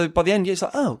that. So by the end, it's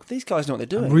like, oh, these guys know what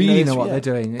they're doing. Really know what they're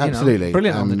doing. Absolutely,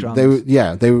 Brilliant on the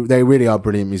drums. They really are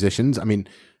brilliant musicians. I mean,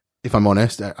 if I'm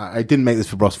honest, I didn't make this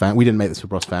for Bros fans. We didn't make this for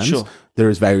Bros fans. Sure. There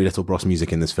is very little Bros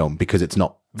music in this film because it's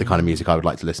not the kind of music I would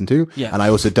like to listen to. Yeah. And I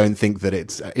also don't think that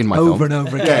it's in my Over film. and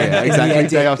over again. Yeah, exactly. In the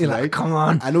Day edit, after you're day. like, come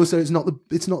on. And also, it's not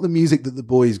the music that the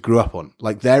boys grew up on.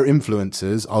 Like their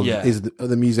influences is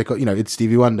the music. It's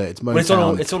Stevie Wonder. It's Motown.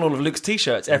 Well, it's on all of Luke's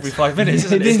t-shirts every 5 minutes,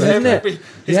 isn't it? It is, isn't it?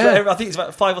 I think it's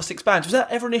about 5 or 6 bands. Was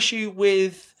that ever an issue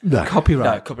with No.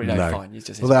 Copyright. No, fine. It's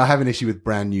just Although I have an issue with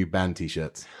brand new band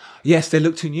t-shirts. Yes, they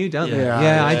look too new, don't they? Yeah.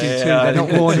 Yeah, I do too. Yeah, They're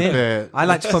not worn in. Yeah. I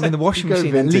like to put them in the washing Go machine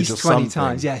at vintage least or 20 something.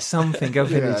 times. Yeah, something. Go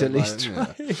vintage at least.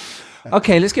 Yeah.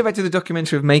 Okay, let's get back to the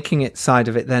documentary of making it side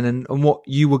of it then, and what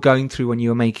you were going through when you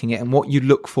were making it, and what you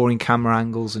look for in camera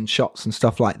angles and shots and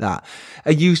stuff like that.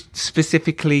 Are you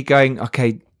specifically going,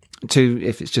 okay,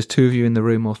 if it's just 2 of you in the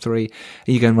room or 3,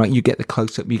 are you going, right, you get the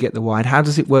close-up, you get the wide? How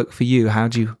does it work for you? How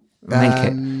do you make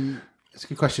it? It's a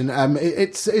good question.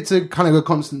 It's a kind of a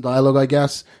constant dialogue, I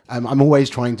guess. I'm always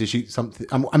trying to shoot something.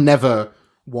 I'm never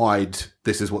wide.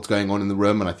 This is what's going on in the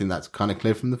room, and I think that's kind of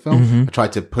clear from the film. I try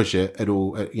to push it at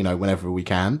all, whenever we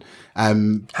can. How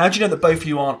do you know that both of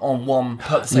you aren't on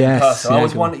the same Yes, person? yeah, I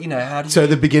was good wondering, how do you... So at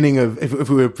the beginning of if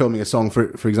we were filming a song,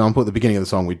 for example, at the beginning of the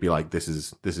song, we'd be like, "This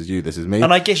is you, this is me."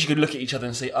 And I guess you could look at each other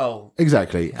and say, oh...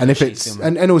 Exactly. And if she's it's,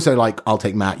 filming. and also I'll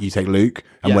take Matt, you take Luke,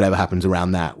 and Yeah. whatever happens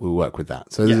around that, we'll work with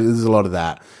that. So Yeah. there's a lot of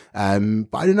that.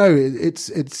 But I don't know,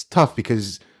 it's tough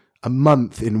because a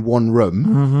month in one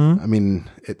room, I mean,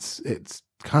 it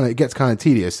gets kind of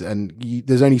tedious, and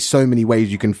there's only so many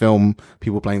ways you can film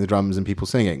people playing the drums and people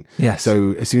singing. Yes.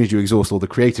 So as soon as you exhaust all the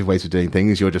creative ways of doing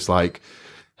things, you're just like,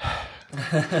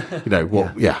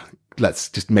 let's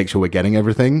just make sure we're getting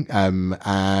everything. It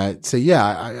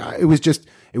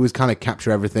was kind of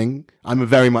capture everything. I'm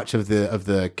very much of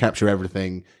the capture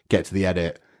everything, get to the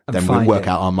edit, then we'll find work it.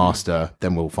 out our master,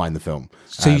 then we'll find the film.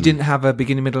 So you didn't have a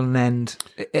beginning, middle, and end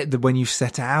when you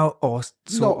set out, or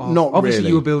sort of? Not Obviously, really.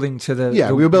 you were building to the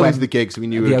we were building when- to the gig, so we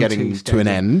knew the we were O2 getting to an stadium.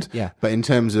 end. Yeah. But in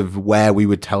terms of where we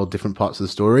would tell different parts of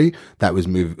the story, they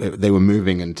were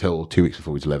moving until 2 weeks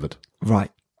before we delivered.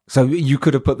 Right. So you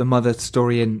could have put the mother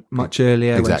story in much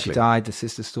earlier when she Exactly. died, the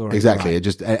sister story. Exactly. Right. It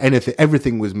just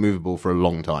everything was movable for a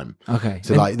long time. Okay.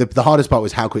 So like the hardest part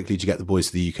was how quickly did you get the boys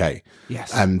to the UK?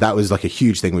 Yes. That was like a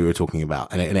huge thing we were talking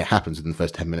about, and it happens within the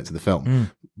first 10 minutes of the film.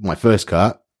 Mm. My first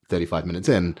cut, 35 minutes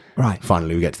in, Right.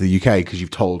 finally we get to the UK because you've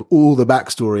told all the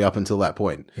backstory up until that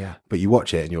point. Yeah. But you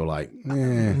watch it and you're like,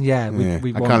 Yeah, we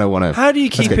I want- kind of want to. How do you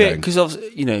keep it? Because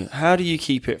how do you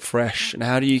keep it fresh? And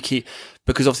how do you keep?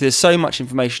 Because obviously there's so much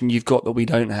information you've got that we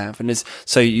don't have, and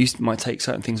so you might take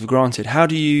certain things for granted. How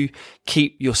do you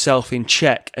keep yourself in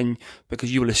check? And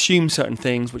because you will assume certain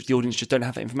things which the audience just don't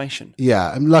have that information.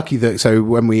 Yeah, I'm lucky that. So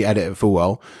when we edit at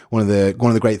Fullwell, one of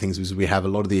the great things was we have a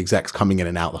lot of the execs coming in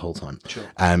and out the whole time. Sure.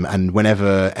 And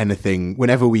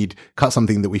whenever we'd cut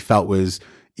something that we felt was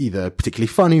either particularly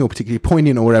funny or particularly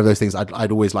poignant or whatever those things,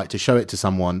 I'd always like to show it to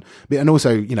someone. And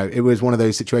also, it was one of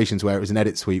those situations where it was an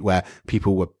edit suite where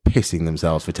people were pissing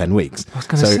themselves for 10 weeks. I was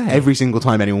gonna So say. every single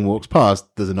time anyone walks past,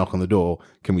 there's a knock on the door.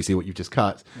 Can we see what you've just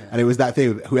cut? Yeah. And it was that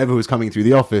thing. Whoever was coming through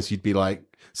the office, you'd be like,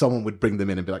 someone would bring them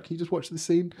in and be like, can you just watch this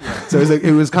scene? Yeah. So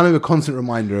it was kind of a constant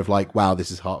reminder of like, wow, this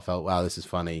is heartfelt. Wow, this is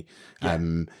funny. Yeah.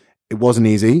 It wasn't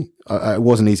easy. It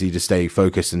wasn't easy to stay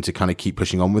focused and to kind of keep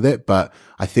pushing on with it. But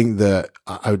I think that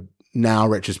I would now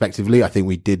retrospectively, I think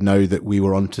we did know that we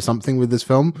were onto something with this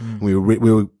film. Mm.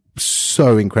 We were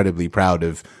so incredibly proud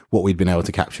of what we'd been able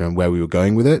to capture and where we were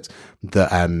going with it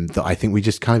that I think we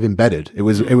just kind of embedded. It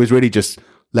was really just,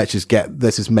 let's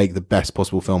just make the best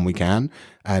possible film we can.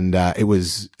 And,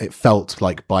 it felt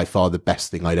like by far the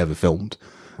best thing I'd ever filmed.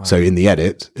 Wow. So in the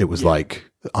edit, it was like,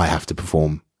 I have to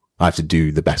perform. I have to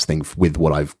do the best thing with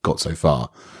what I've got so far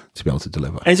to be able to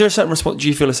deliver. And is there a certain do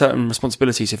you feel a certain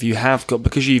responsibilities if you have got,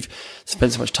 because you've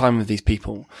spent so much time with these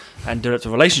people and developed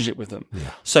a relationship with them? Yeah.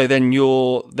 So then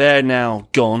they're now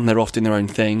gone. They're off doing their own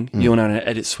thing. Mm. You're now in an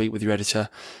edit suite with your editor.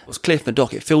 It was clear from the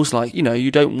doc. It feels like,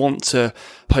 you don't want to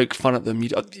poke fun at them.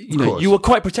 You were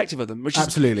quite protective of them, which is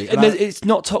absolutely. And it's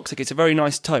not toxic. It's a very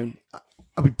nice tone.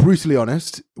 I'll be brutally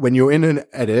honest. When you're in an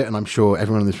edit, and I'm sure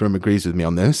everyone in this room agrees with me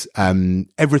on this,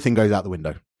 everything goes out the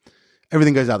window.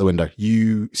 Everything goes out the window.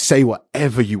 You say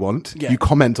whatever you want. Yeah. You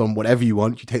comment on whatever you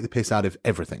want. You take the piss out of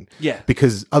everything. Yeah.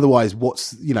 Because otherwise,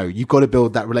 you've got to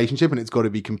build that relationship and it's got to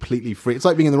be completely free. It's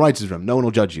like being in the writer's room. No one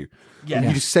will judge you. Yeah.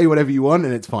 You just say whatever you want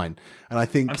and it's fine. And I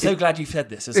think I'm so glad you said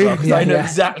this as well, because I know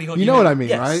exactly what you know mean. what I mean,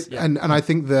 yes. right? Yeah. And I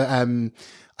think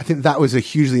that was a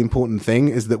hugely important thing,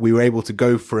 is that we were able to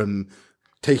go from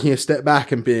taking a step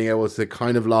back and being able to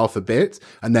kind of laugh a bit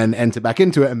and then enter back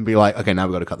into it and be like, okay, now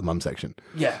we've got to cut the mum section.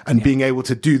 Yeah. And being able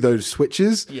to do those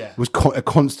switches was a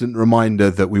constant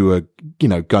reminder that we were,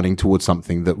 gunning towards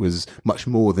something that was much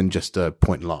more than just a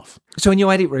point and laugh. So in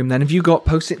your edit room then, have you got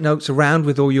post-it notes around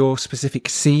with all your specific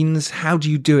scenes? How do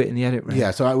you do it in the edit room?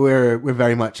 Yeah, so we're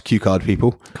very much cue card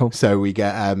people. Cool. So we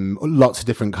get lots of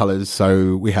different colours.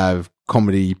 So we have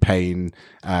comedy, pain,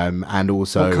 and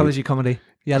also... What colour's your comedy?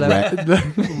 Yellow?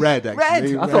 Red,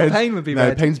 actually. Red? I thought pain would be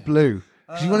red. No, pain's blue.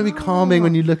 Because you want to be calming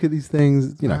when you look at these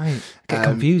things, Right. It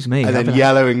confused me. And then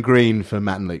yellow and green for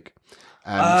Matt and Luke.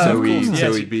 So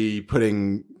yes. we'd be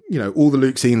putting, all the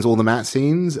Luke scenes, all the Matt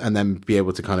scenes, and then be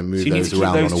able to kind of move So you need those to keep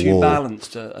around those on a two wall.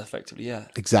 balanced effectively, yeah.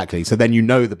 Exactly. So then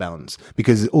the balance.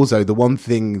 Because also the one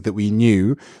thing that we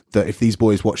knew, that if these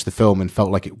boys watched the film and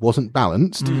felt like it wasn't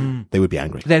balanced, they would be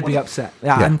angry. They'd be upset.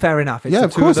 Yeah, and fair enough. It's Yeah, the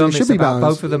of two course, of them. it should It's be about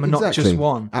balanced. both of them and not Exactly. just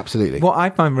one. Absolutely. What I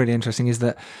find really interesting is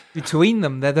that between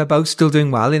them, they're both still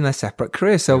doing well in their separate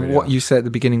careers. So what you said at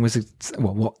the beginning was,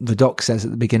 what the doc says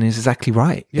at the beginning is exactly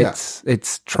right. Yeah.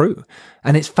 It's true.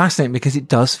 And it's fascinating because it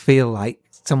does feel like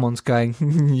someone's going,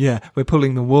 yeah, we're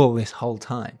pulling the wool this whole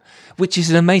time, which is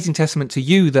an amazing testament to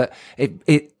you that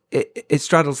it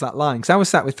straddles that line. Because I was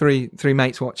sat with three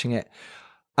mates watching it,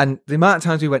 and the amount of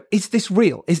times we went, is this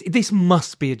real? This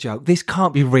must be a joke. This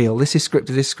can't be real. This is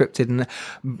scripted.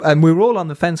 And we were all on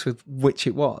the fence with which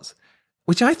it was,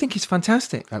 which I think is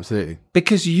fantastic. Absolutely.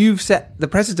 Because you've set the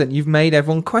precedent. You've made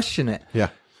everyone question it. Yeah.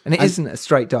 And it isn't a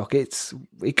straight doc. It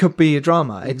could be a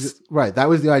drama. It's right. That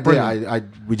was the idea.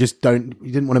 Brilliant. We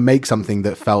didn't want to make something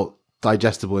that felt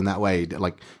digestible in that way,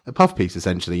 like a puff piece,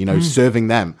 essentially, serving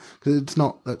them. Because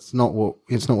that's not what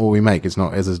we make. It's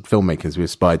not, as filmmakers, we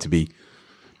aspire to be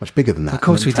much bigger than that. Of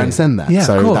course and we do. transcend that. Yeah,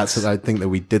 so of course. I think that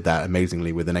we did that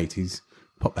amazingly with an 80s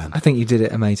pop band. I think you did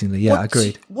it amazingly. Yeah,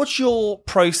 agreed. What's your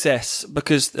process?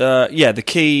 Because, the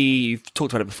key, you've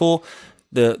talked about it before,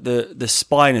 the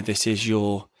spine of this is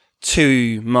your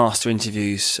 2 master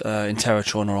interviews in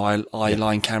Terratron or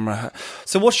eyeline camera.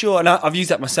 So what's your? And I've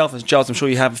used that myself as Giles. I'm sure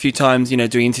you have a few times.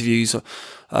 Doing interviews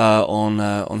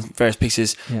on various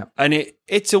pieces. Yeah. And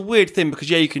it's a weird thing because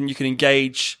you can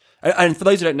engage. And for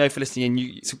those who don't know, for listening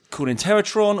in, it's called in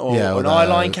Terratron or an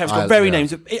eyeline camera. It's got very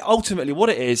names. Ultimately, what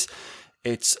it is,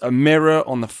 it's a mirror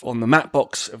on the matte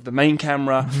box of the main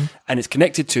camera, and it's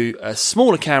connected to a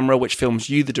smaller camera which films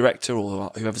you, the director,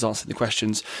 or whoever's answering the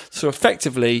questions. So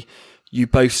effectively, you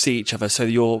both see each other. So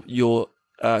your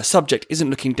subject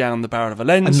isn't looking down the barrel of a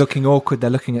lens And looking awkward,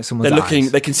 they're looking at someone's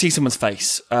eyes. They can see someone's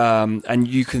face, and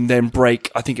you can then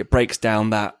break. I think it breaks down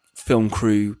that film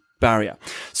crew barrier.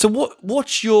 So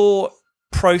what's your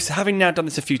process? Having now done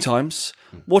this a few times,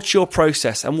 what's your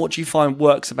process, and what do you find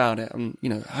works about it? And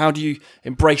how do you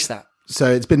embrace that?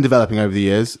 So it's been developing over the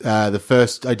years. The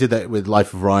first I did that with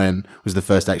Life of Ryan was the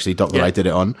first actually doc that I did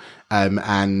it on,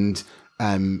 and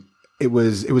it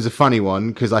was a funny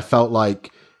one because I felt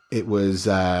like it was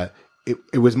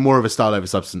it was more of a style over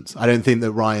substance. I don't think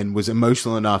that Ryan was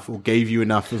emotional enough or gave you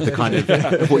enough of the kind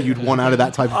of what you'd want out of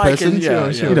that type of person.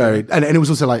 And it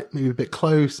was also like maybe a bit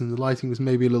close, and the lighting was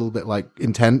maybe a little bit like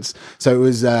intense. So it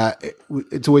was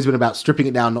it's always been about stripping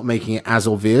it down, not making it as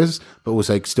obvious, but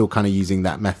also still kind of using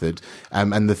that method.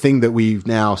 And the thing that we've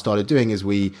now started doing is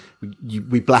we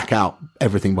black out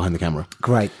everything behind the camera.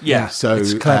 Great. Yeah. So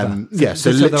It's clever. so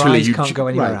So their literally eyes you can't go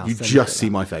anywhere else. You They just look at see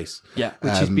that. my face. Yeah.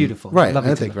 Which is beautiful. Right. Lovely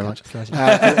to Thank you look very at. much. Pleasure.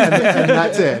 And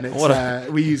that's it. And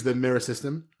it's, we use the mirror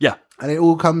system. Yeah. And it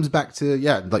all comes back to,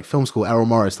 like film school, Errol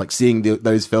Morris, like seeing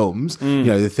those films,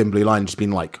 the Thin Blue Line, just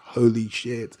being like, holy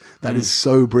shit, that is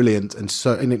so brilliant. And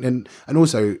so, and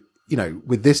also,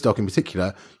 with this doc in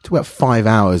particular, you talk about 5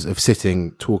 hours of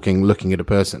sitting, talking, looking at a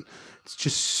person. It's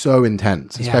just so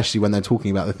intense, especially when they're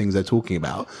talking about the things they're talking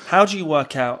about. How do you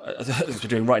work out, as we're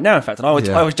doing right now, in fact, and I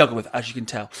always juggle with, as you can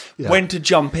tell, when to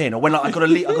jump in or when I've got to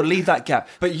leave that gap.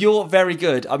 But you're very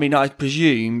good. I mean, I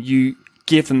presume you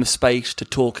give them the space to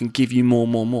talk and give you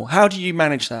more. How do you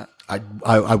manage that?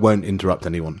 I won't interrupt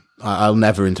anyone. I'll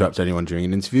never interrupt anyone during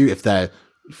an interview. If they're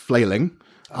flailing,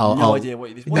 No idea what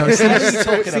you're No,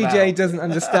 talking about. CJ doesn't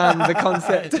understand the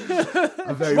concept.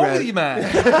 I'm very What's wrong rare. with you, man?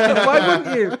 Why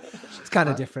wouldn't you? It's kind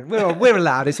of different. We're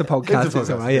allowed. It's a podcast. It's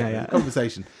all right. Yeah.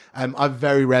 Conversation. I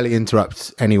very rarely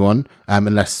interrupt anyone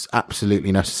unless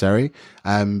absolutely necessary,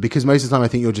 because most of the time I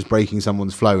think you're just breaking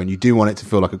someone's flow, and you do want it to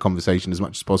feel like a conversation as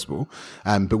much as possible.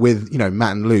 But with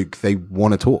Matt and Luke, they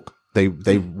want to talk. They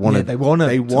want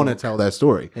to tell their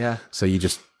story. Yeah. So you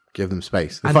just give them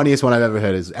space. The funniest one I've ever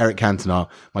heard is Eric Cantona.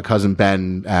 My cousin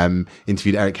Ben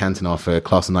interviewed Eric Cantona for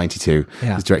Class of 92,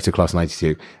 his director of Class of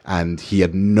 92, and he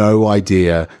had no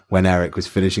idea when Eric was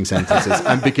finishing sentences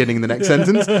and beginning the next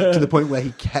sentence, to the point where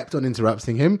he kept on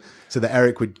interrupting him, so that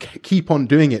Eric would keep on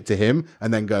doing it to him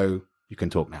and then go, "You can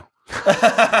talk now."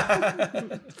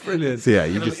 Brilliant. So I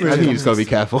think you just got to be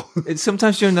careful. It's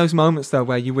sometimes during those moments though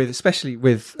where especially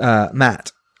with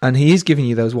Matt, and he is giving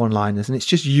you those one-liners, and it's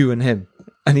just you and him,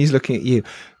 and he's looking at you.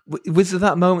 Was there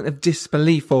that moment of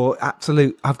disbelief or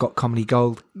absolute, I've got comedy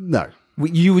gold? No.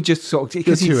 You were just sort of,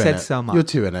 because he said so much. You're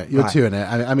two in it.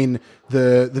 I mean,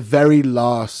 the very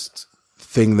last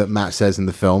thing that Matt says in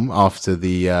the film after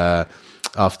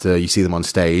you see them on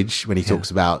stage, when he talks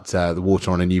about the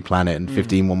water on a new planet and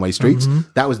 15 one-way streets,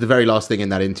 that was the very last thing in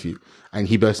that interview. And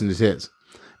he burst into tears.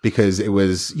 Because it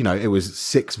was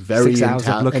 6 very 6 hours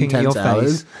of looking intense at your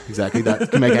hours. face. Exactly.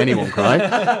 That can make anyone cry.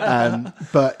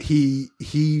 But we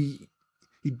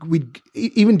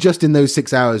even just in those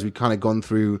 6 hours, we'd kind of gone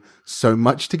through so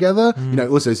much together.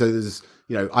 Also, so there's,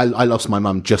 I lost my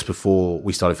mum just before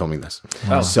we started filming this.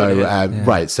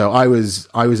 Right. So I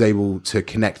was able to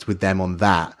connect with them on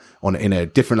that, in a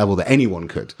different level that anyone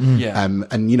could. Yeah.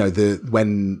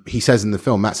 When he says in the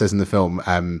film, Matt says in the film,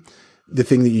 the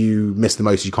thing that you miss the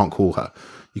most is you can't call her.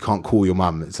 You can't call your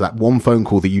mum. It's that one phone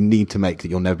call that you need to make that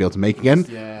you'll never be able to make again.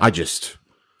 Yeah. I just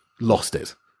lost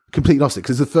it. Completely lost it.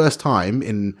 Because it's the first time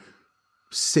in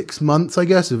 6 months, I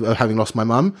guess, of having lost my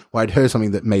mum, where I'd heard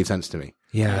something that made sense to me.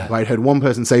 Yeah. Where I'd heard one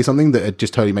person say something that had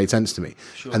just totally made sense to me.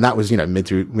 Sure. And that was,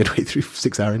 midway through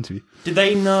 6 hour interview. Did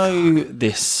they know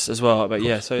this as well? But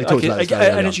yeah, so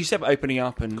and as you said, opening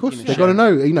up and of course they've got to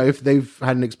know. If they've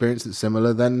had an experience that's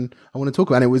similar, then I want to talk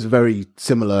about. And it was a very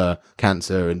similar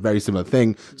cancer and very similar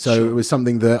thing. So it was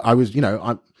something that I was,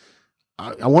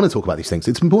 I want to talk about these things.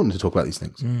 It's important to talk about these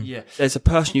things. Yeah, there's a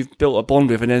person you've built a bond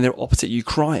with, and then they're opposite you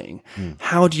crying.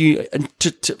 How do you? And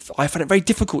I find it very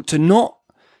difficult to not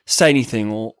say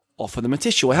anything or offer them a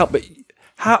tissue or help. But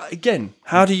how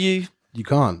do you? You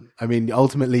can't. I mean,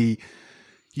 ultimately,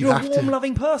 You're have a warm,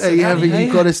 loving person. Hey, yeah, aren't but you?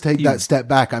 you've got to take that step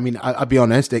back. I mean, I'll be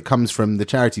honest, it comes from the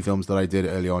charity films that I did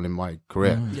early on in my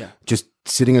career. Yeah. Just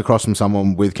sitting across from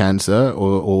someone with cancer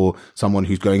or someone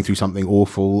who's going through something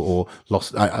awful or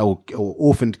lost or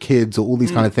orphaned kids or all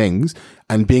these kind of things,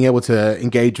 and being able to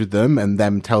engage with them and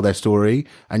them tell their story,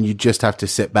 and you just have to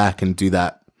sit back and do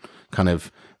that kind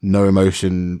of no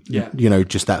emotion,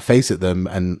 just that face at them,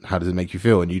 and how does it make you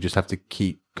feel? And you just have to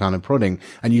keep kind of prodding.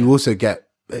 And you also get,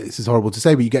 this is horrible to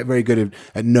say, but you get very good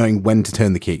at knowing when to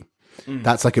turn the key.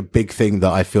 That's like a big thing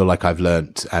that I feel like I've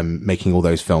learnt making all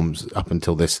those films up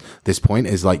until this point,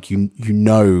 is like, you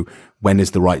know when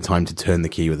is the right time to turn the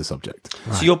key with a subject.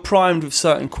 So you're primed with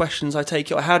certain questions, I take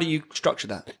it, or how do you structure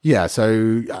that? Yeah,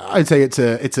 so I'd say it's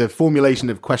a formulation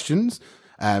of questions.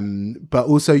 But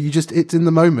also it's in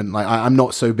the moment. Like I'm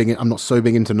not so big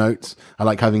into notes. I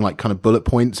like having like kind of bullet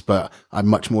points, but I'm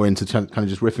much more into kind of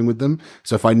just riffing with them.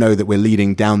 So if I know that we're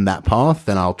leading down that path,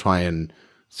 then I'll try and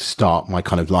start my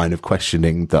kind of line of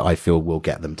questioning that I feel will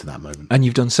get them to that moment. And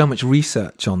you've done so much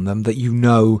research on them that you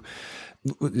know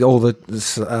all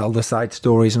the side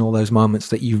stories and all those moments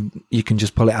that you can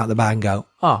just pull it out of the bag and go,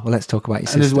 oh, well, let's talk about your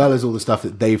sister. And as well as all the stuff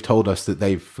that they've told us that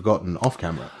they've forgotten off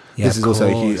camera. Yeah, this is also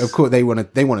huge. Of course, they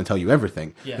want to tell you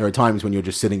everything. Yeah. There are times when you're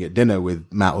just sitting at dinner with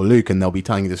Matt or Luke, and they'll be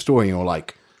telling you the story, and you're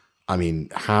like, I mean,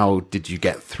 how did you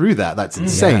get through that? That's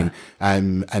insane.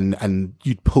 And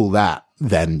you'd pull that.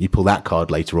 Then you pull that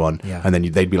card later on, and then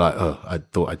they'd be like, "Oh, I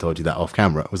thought I told you that off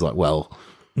camera." It was like, "Well,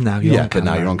 now you're on but camera.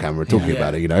 now you're on camera talking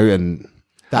about it, and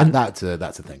that's a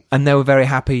thing." And they were very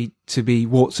happy to be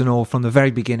warts and all from the very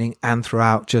beginning and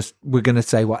throughout. Just, we're going to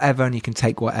say whatever, and you can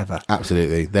take whatever.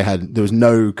 Absolutely, there was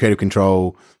no creative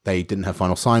control. They didn't have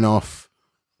final sign off.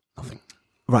 Nothing.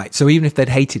 Right. So even if they'd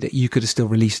hated it, you could have still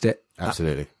released it.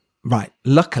 Absolutely. Right.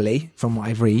 Luckily, from what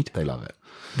I've read, They love it.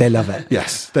 they love it.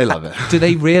 Yes, they love it. Do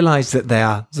they realise that they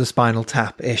are the Spinal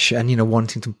Tap-ish and,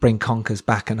 wanting to bring Conkers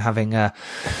back and having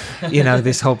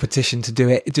this whole petition to do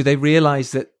it? Do they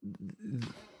realise that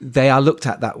they are looked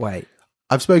at that way?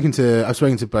 I've spoken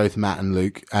to both Matt and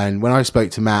Luke, and when I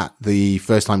spoke to Matt the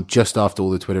first time, just after all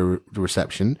the Twitter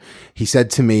reception, he said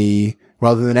to me,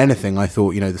 rather than anything, I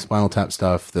thought, the Spinal Tap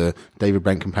stuff, the David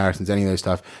Brent comparisons, any of those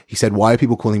stuff, he said, "Why are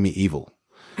people calling me evil?"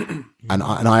 And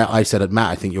I said, Matt,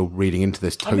 I think you're reading into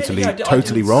this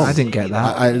totally wrong. I didn't get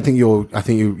that. I think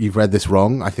you've read this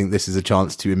wrong. I think this is a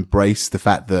chance to embrace the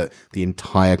fact that the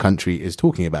entire country is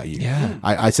talking about you. Yeah.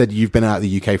 I said, you've been out of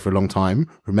the UK for a long time.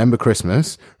 Remember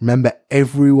Christmas. Remember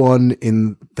everyone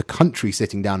in the country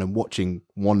sitting down and watching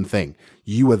one thing.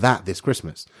 You were that this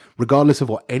Christmas. Regardless of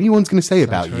what anyone's going to say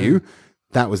about you,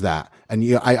 that was that. And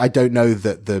I don't know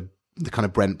that the kind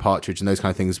of Brent Partridge and those kind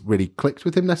of things really clicked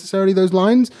with him necessarily, those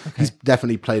lines. Okay. He's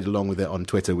definitely played along with it on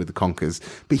Twitter with the Conkers,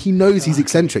 but he knows he's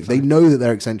eccentric. They know that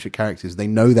they're eccentric characters. They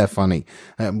know they're funny.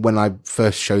 When I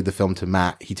first showed the film to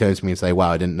Matt, he turns to me and say,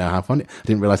 "Wow, I didn't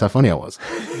realize how funny I was."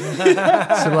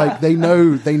 So like, they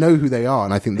know who they are.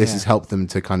 And I think this has helped them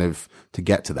to kind of, to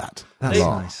get to that. That's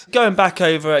nice. Going back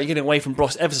over, getting away from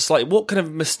Bros ever so slightly, what kind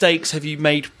of mistakes have you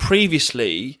made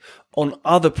previously on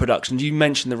other productions? You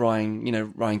mentioned the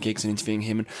Ryan Giggs and interviewing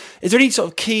him. And is there any sort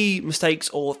of key mistakes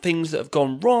or things that have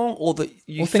gone wrong, or that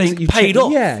you think that paid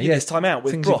off this time out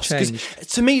with things Bros? Because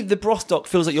to me, the Bros doc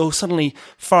feels like you're suddenly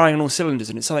firing on all cylinders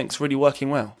and it's something's really working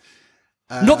well.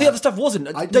 Not the other stuff wasn't.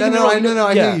 I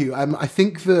hear you. I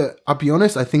think that, I'll be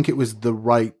honest, I think it was the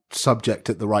right subject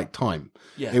at the right time.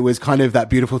 Yeah. It was kind of that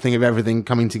beautiful thing of everything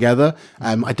coming together.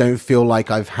 I don't feel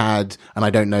like I've had, and I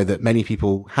don't know that many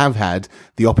people have had,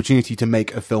 the opportunity to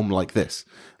make a film like this.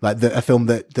 Like a film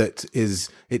that is,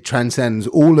 it transcends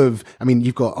all of, I mean,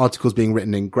 you've got articles being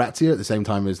written in Grazia at the same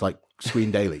time as like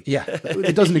Screen Daily. Yeah.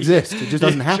 It doesn't exist. It just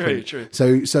doesn't happen. True.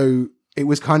 So it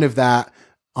was kind of that,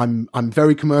 I'm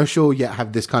very commercial, yet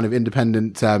have this kind of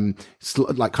independent,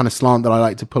 like kind of slant that I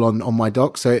like to pull on my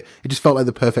doc. So it just felt like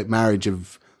the perfect marriage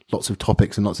of lots of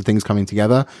topics and lots of things coming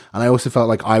together. And I also felt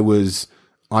like I was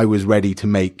ready to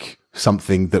make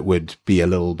something that would be a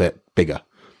little bit bigger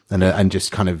and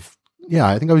just kind of,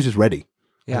 I think I was just ready.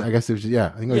 Yeah. I guess it was, I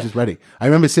think I was just ready. I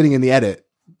remember sitting in the edit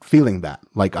feeling that,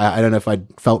 like, I don't know if I'd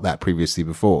felt that previously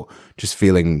before, just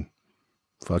feeling,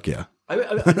 fuck yeah.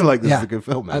 Like, this is a good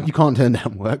film, man. You can't turn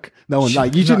down work. No one,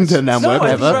 like, you shouldn't turn down work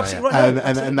ever.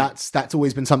 And that's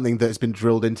always been something that's been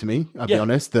drilled into me. I'll be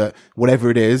honest, that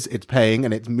whatever it is, it's paying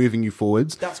and it's moving you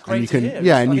forwards. That's great and you can, to hear.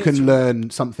 Yeah, and you can learn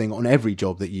something on every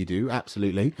job that you do.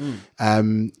 Absolutely.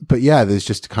 But yeah, there's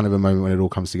just kind of a moment when it all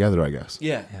comes together, I guess.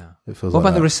 Yeah. It feels What like about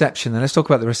that. the reception then? Let's talk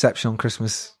about the reception on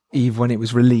Christmas Eve when it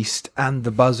was released and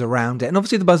the buzz around it. And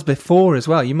obviously the buzz before as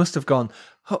well. You must have gone,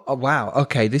 oh wow,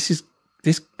 okay, this is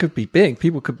this could be big.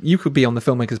 You could be on the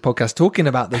Filmmakers Podcast talking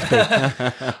about this big.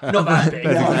 Not that big.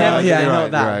 Not that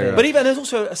right, big. right. But even there's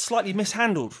also a slightly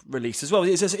mishandled release as well.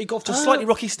 It got off to a slightly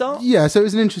rocky start. Yeah, so it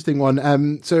was an interesting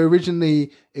one. So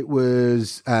originally it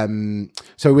was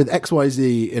so with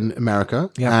XYZ in America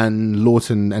and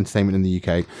Lawton Entertainment in the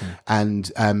UK,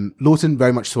 and Lawton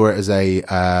very much saw it as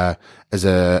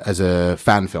a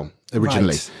fan film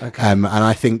originally. Right. Okay. And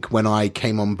I think when I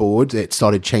came on board, it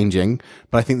started changing,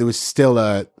 but I think there was still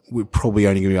we're probably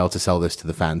only going to be able to sell this to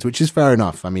the fans, which is fair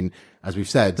enough. I mean, as we've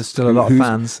said, There's still a lot of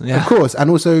fans. Yeah. Of course. And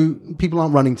also people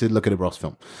aren't running to look at a Bros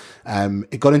film.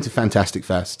 It got into Fantastic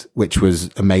Fest, which was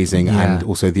amazing. Yeah. And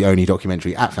also the only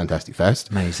documentary at Fantastic Fest.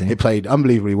 Amazing. It played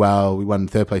unbelievably well. We won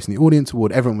third place in the audience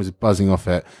award. Everyone was buzzing off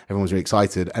it. Everyone was really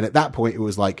excited. And at that point, it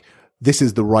was like, this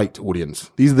is the right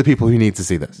audience. These are the people who need to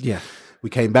see this. Yeah. We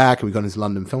came back and we got into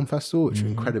London Film Festival, which we're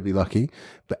incredibly lucky.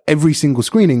 But every single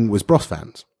screening was Bros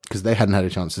fans because they hadn't had a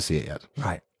chance to see it yet.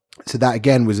 Right. So that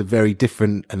again was a very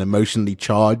different and emotionally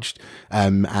charged.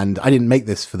 And I didn't make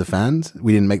this for the fans.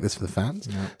 We didn't make this for the fans.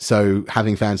 No. So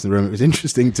having fans in the room, it was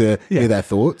interesting to hear their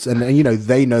thoughts. And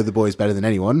they know the boys better than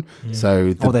anyone. Yeah.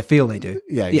 So they feel they do.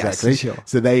 Yeah, exactly. Yes, sure.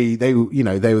 So they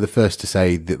were the first to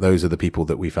say that those are the people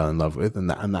that we fell in love with, and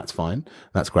that's fine.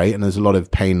 That's great. And there's a lot of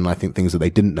pain, and I think things that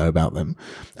they didn't know about them.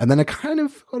 And then I kind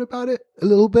of forgot about it a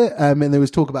little bit. And there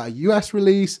was talk about a US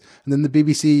release, and then the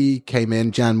BBC came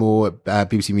in, Jan Moore at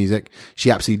BBC Music. She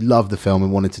absolutely loved the film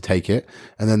and wanted to take it.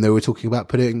 And then they were talking about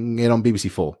putting it on BBC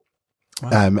 4. Wow.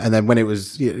 And then when it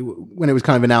was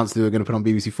kind of announced they were going to put on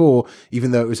BBC 4,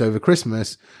 even though it was over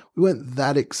Christmas, we weren't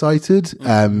that excited,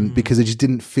 because it just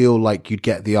didn't feel like you'd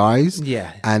get the eyes.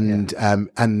 Yeah.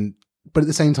 But at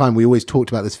the same time, we always talked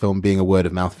about this film being a word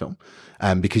of mouth film.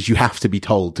 Because you have to be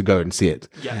told to go and see it.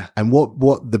 Yeah. And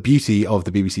what the beauty of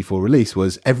the BBC 4 release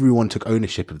was, everyone took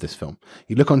ownership of this film.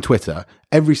 You look on Twitter,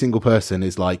 every single person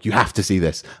is like, you have to see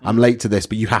this. I'm late to this,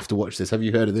 but you have to watch this. Have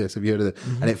you heard of this? Have you heard of this?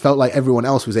 And it felt like everyone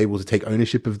else was able to take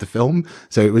ownership of the film.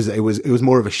 So it was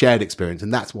more of a shared experience.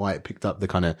 And that's why it picked up the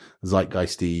kind of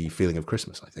zeitgeisty feeling of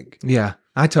Christmas, I think. Yeah,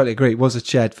 I totally agree. It was a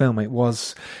shared film. It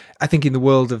was, I think in the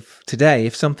world of today,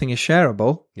 if something is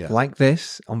shareable, like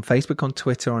this, on Facebook, on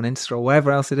Twitter, on Insta, or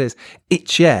wherever else it is, it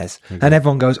shares. Okay. And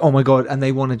everyone goes, oh my God, and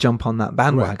they want to jump on that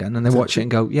bandwagon, and they watch it and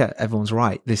go, yeah, everyone's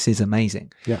right. This is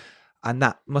amazing. Yeah. And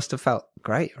that must have felt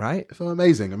great, right? It felt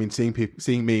amazing. I mean, seeing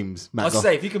memes. I'd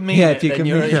say if you can meme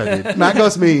it, Matt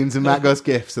Goss memes and Matt Goss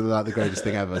gifs are like the greatest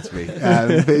thing ever to me.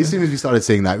 But as soon as we started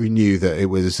seeing that, we knew that it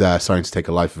was starting to take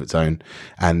a life of its own.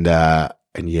 And I've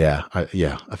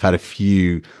had a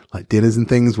few like dinners and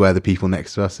things where the people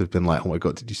next to us have been like, "Oh my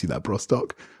God, did you see that Bros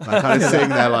doc?" I'm kind of sitting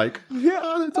there like,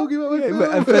 "Yeah, they're talking about my film."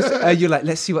 At first, you're like,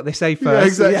 "Let's see what they say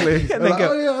first." Yeah, exactly. Yeah. And they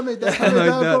go, "Oh yeah, I made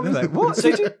that." Like, what?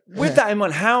 So with that in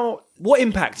mind, what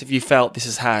impact have you felt this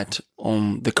has had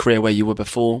on the career where you were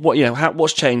before?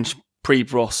 What's changed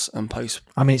pre-Bros and post?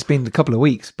 I mean, it's been a couple of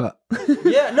weeks, but I think. To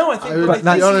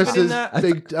be honest,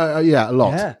 a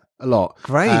lot. Yeah. A lot.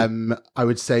 Great. I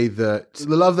would say that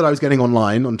the love that I was getting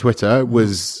online on Twitter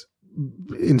was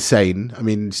insane. I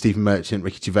mean, Stephen Merchant,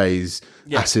 Ricky Gervais,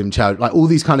 Asim Chow, like all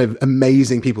these kind of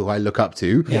amazing people who I look up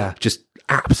to, just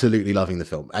absolutely loving the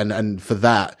film. And for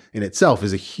that in itself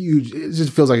is it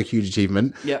just feels like a huge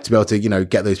achievement to be able to,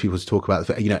 get those people to talk about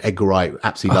the film. Edgar Wright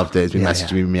absolutely loved it. Has been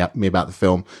messaging me about the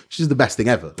film, which is the best thing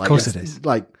ever. Like, of course it is.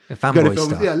 Like, a fanboy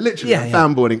stuff. Yeah, literally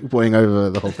fanboying over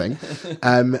the whole thing.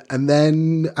 And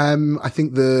then I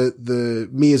think the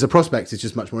me as a prospect is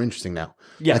just much more interesting now.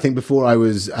 Yeah. I think before I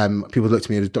was people looked at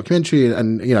me as a documentary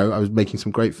and I was making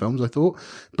some great films, I thought.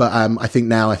 But I think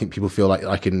now people feel like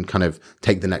I can kind of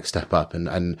take the next step up,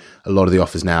 and a lot of the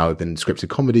offers now have been scripted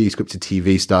comedy, scripted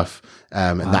TV stuff,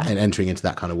 and entering into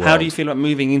that kind of world. How do you feel about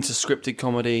moving into scripted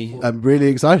comedy? I'm really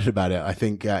excited about it. I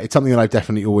think it's something that I've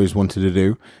definitely always wanted to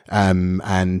do.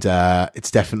 And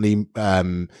it's definitely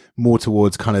more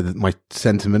towards kind of my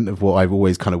sentiment of what I've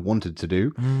always kind of wanted to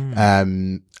do.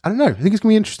 I don't know. I think it's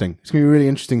gonna be interesting. It's gonna be a really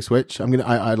interesting switch.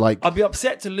 I'd be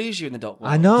upset to lose you in the doc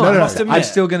world. I know. No. I'm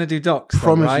still going to do docs.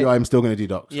 Promise you, I'm still going to do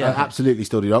docs. Yeah. I absolutely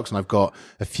still do docs, and I've got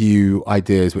a few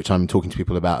ideas which I'm talking to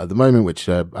people about at the moment, which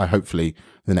I hopefully in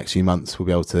the next few months we'll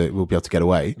be able to get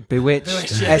away.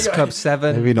 Bewitched, S Club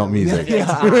 7. Maybe not music.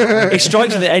 It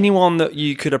strikes me that anyone that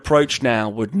you could approach now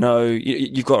would know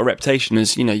you've got a reputation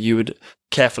as you would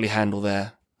carefully handle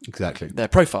their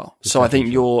profile. So I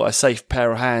think you're a safe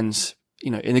pair of hands.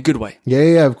 In a good way.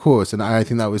 Yeah, of course. And I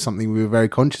think that was something we were very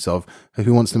conscious of.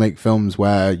 Who wants to make films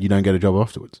where you don't get a job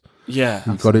afterwards? Yeah,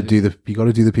 you've got to do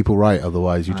the people right.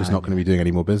 Otherwise, you're just not going to be doing any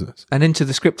more business. And into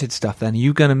the scripted stuff, then are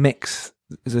you going to mix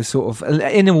the sort of,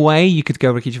 in a way, you could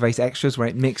go Ricky Gervais Extras, where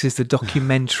it mixes the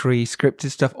documentary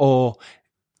scripted stuff, or,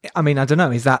 I mean, I don't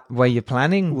know, is that where you're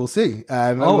planning? We'll see.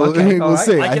 okay. We'll All right.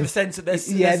 see. I get the sense that there's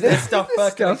stuff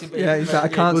percolating. Yeah,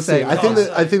 exactly. I can't We'll say. see. I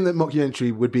think that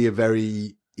mockumentary would be a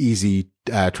very easy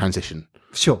transition,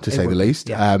 Sure, to it say the would. least.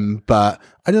 Yeah. But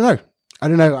I don't know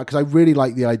because I really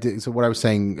like the idea. So what I was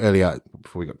saying earlier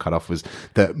before we got cut off was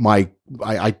that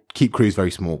I keep crews very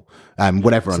small.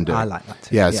 Whatever I'm doing, I like that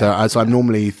too. Yeah, so I'm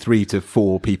normally 3 to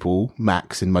 4 people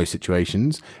max in most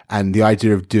situations, and the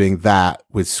idea of doing that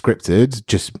with scripted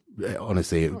just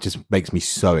honestly it just makes me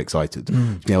so excited to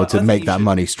be able to make that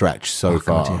money stretch so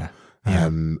far, God, yeah.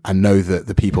 and know that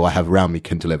the people I have around me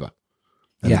can deliver,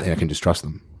 and I can just trust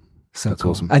them. So That's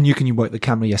cool. awesome. And you can work the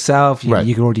camera yourself. Right.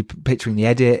 You're already picturing the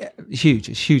edit.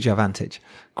 It's huge advantage.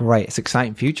 Great. It's an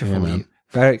exciting future for man. you.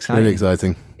 Very exciting. Really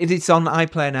exciting. It's on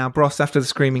iPlayer now. Bros, after the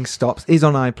screaming stops, is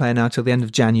on iPlayer now till the end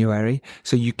of January.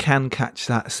 So you can catch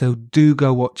that. So do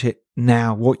go watch it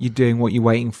now. What you're doing, what you're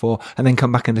waiting for, and then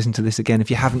come back and listen to this again if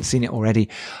you haven't seen it already.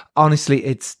 Honestly,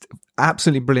 it's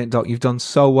absolutely brilliant, Doc. You've done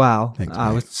so well. Thanks, I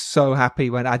mate. was so happy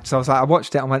when I was like, I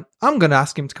watched it and went, I'm going to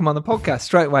ask him to come on the podcast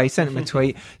straight away. Sent him a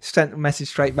tweet, sent a message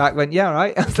straight back, went, yeah, all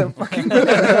right. I was like, fucking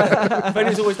But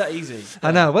it's always that easy.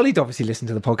 I know. Well, he'd obviously listened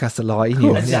to the podcast a lot. He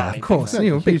knew, course. yeah, of course.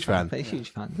 He was a Huge fan. A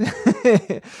huge fan.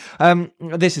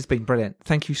 This has been brilliant.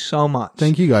 Thank you so much.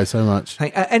 Thank you guys so much.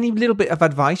 Any little bit of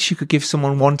advice you could give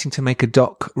someone wanting to make a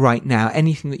doc right now?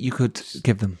 Anything that you could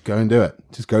give them? Go and do it.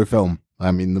 Just go film.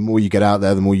 I mean, the more you get out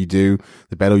there, the more you do,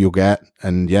 the better you'll get.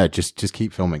 And yeah, just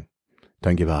keep filming.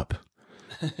 Don't give up.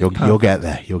 You'll get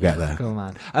there. You'll get there. Cool,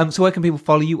 man. So where can people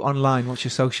follow you online? What's your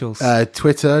socials?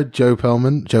 Twitter, Joe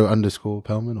Pearlman,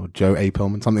 Joe_Pearlman or Joe A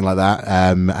Pearlman, something like that.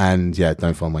 And yeah,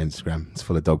 don't follow my Instagram. It's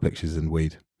full of dog pictures and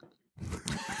weed.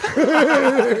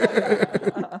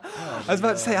 I was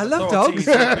about to say, I love dogs.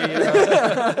 I'm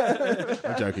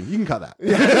joking. You can cut that.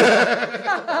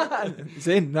 It's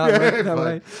in. No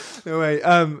way.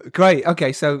 Great.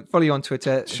 Okay, so follow you on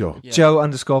Twitter. Sure.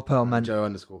 Joe_Pearlman.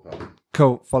 Joe_Pearlman.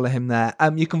 Cool. Follow him there.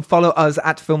 You can follow us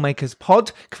at Filmmakers Pod.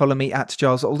 You can follow me at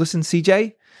Giles Alderson.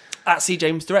 CJ. At C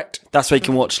James Direct. That's where you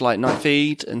can watch like Night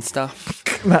Feed and stuff.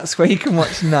 That's where you can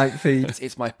watch Night Feed.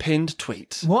 It's my pinned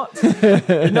tweet. What?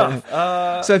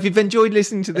 Enough. So if you've enjoyed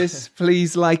listening to this,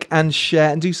 please like and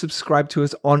share and do subscribe to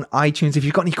us on iTunes. If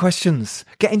you've got any questions,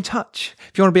 get in touch.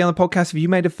 If you want to be on the podcast, if you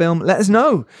made a film, let us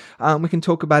know. We can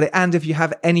talk about it. And if you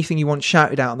have anything you want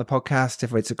shouted out on the podcast,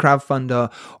 if it's a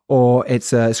crowdfunder or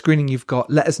it's a screening you've got,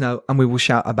 let us know and we will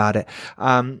shout about it.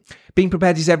 Being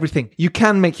prepared is everything. You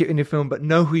can make your indie film, but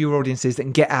know who your audience is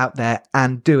and get out there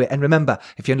and do it. And remember,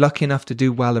 if you're lucky enough to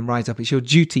do well and rise up, it's your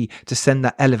duty to send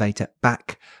that elevator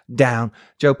back down.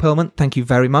 Joe Pearlman, thank you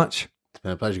very much. It's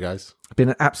been a pleasure, guys. It's been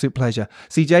an absolute pleasure.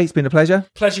 CJ, it's been a pleasure.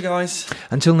 Pleasure, guys.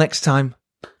 Until next time,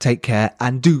 take care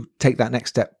and do take that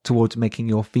next step towards making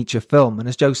your feature film. And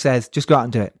as Joe says, just go out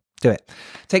and do it. Do it.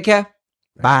 Take care.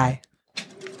 Bye.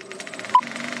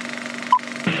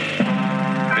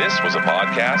 This was a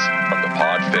podcast from the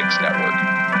Podfix Network.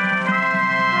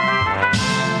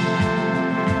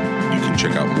 You can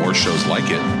check out more shows like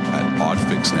it at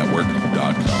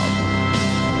podfixnetwork.com.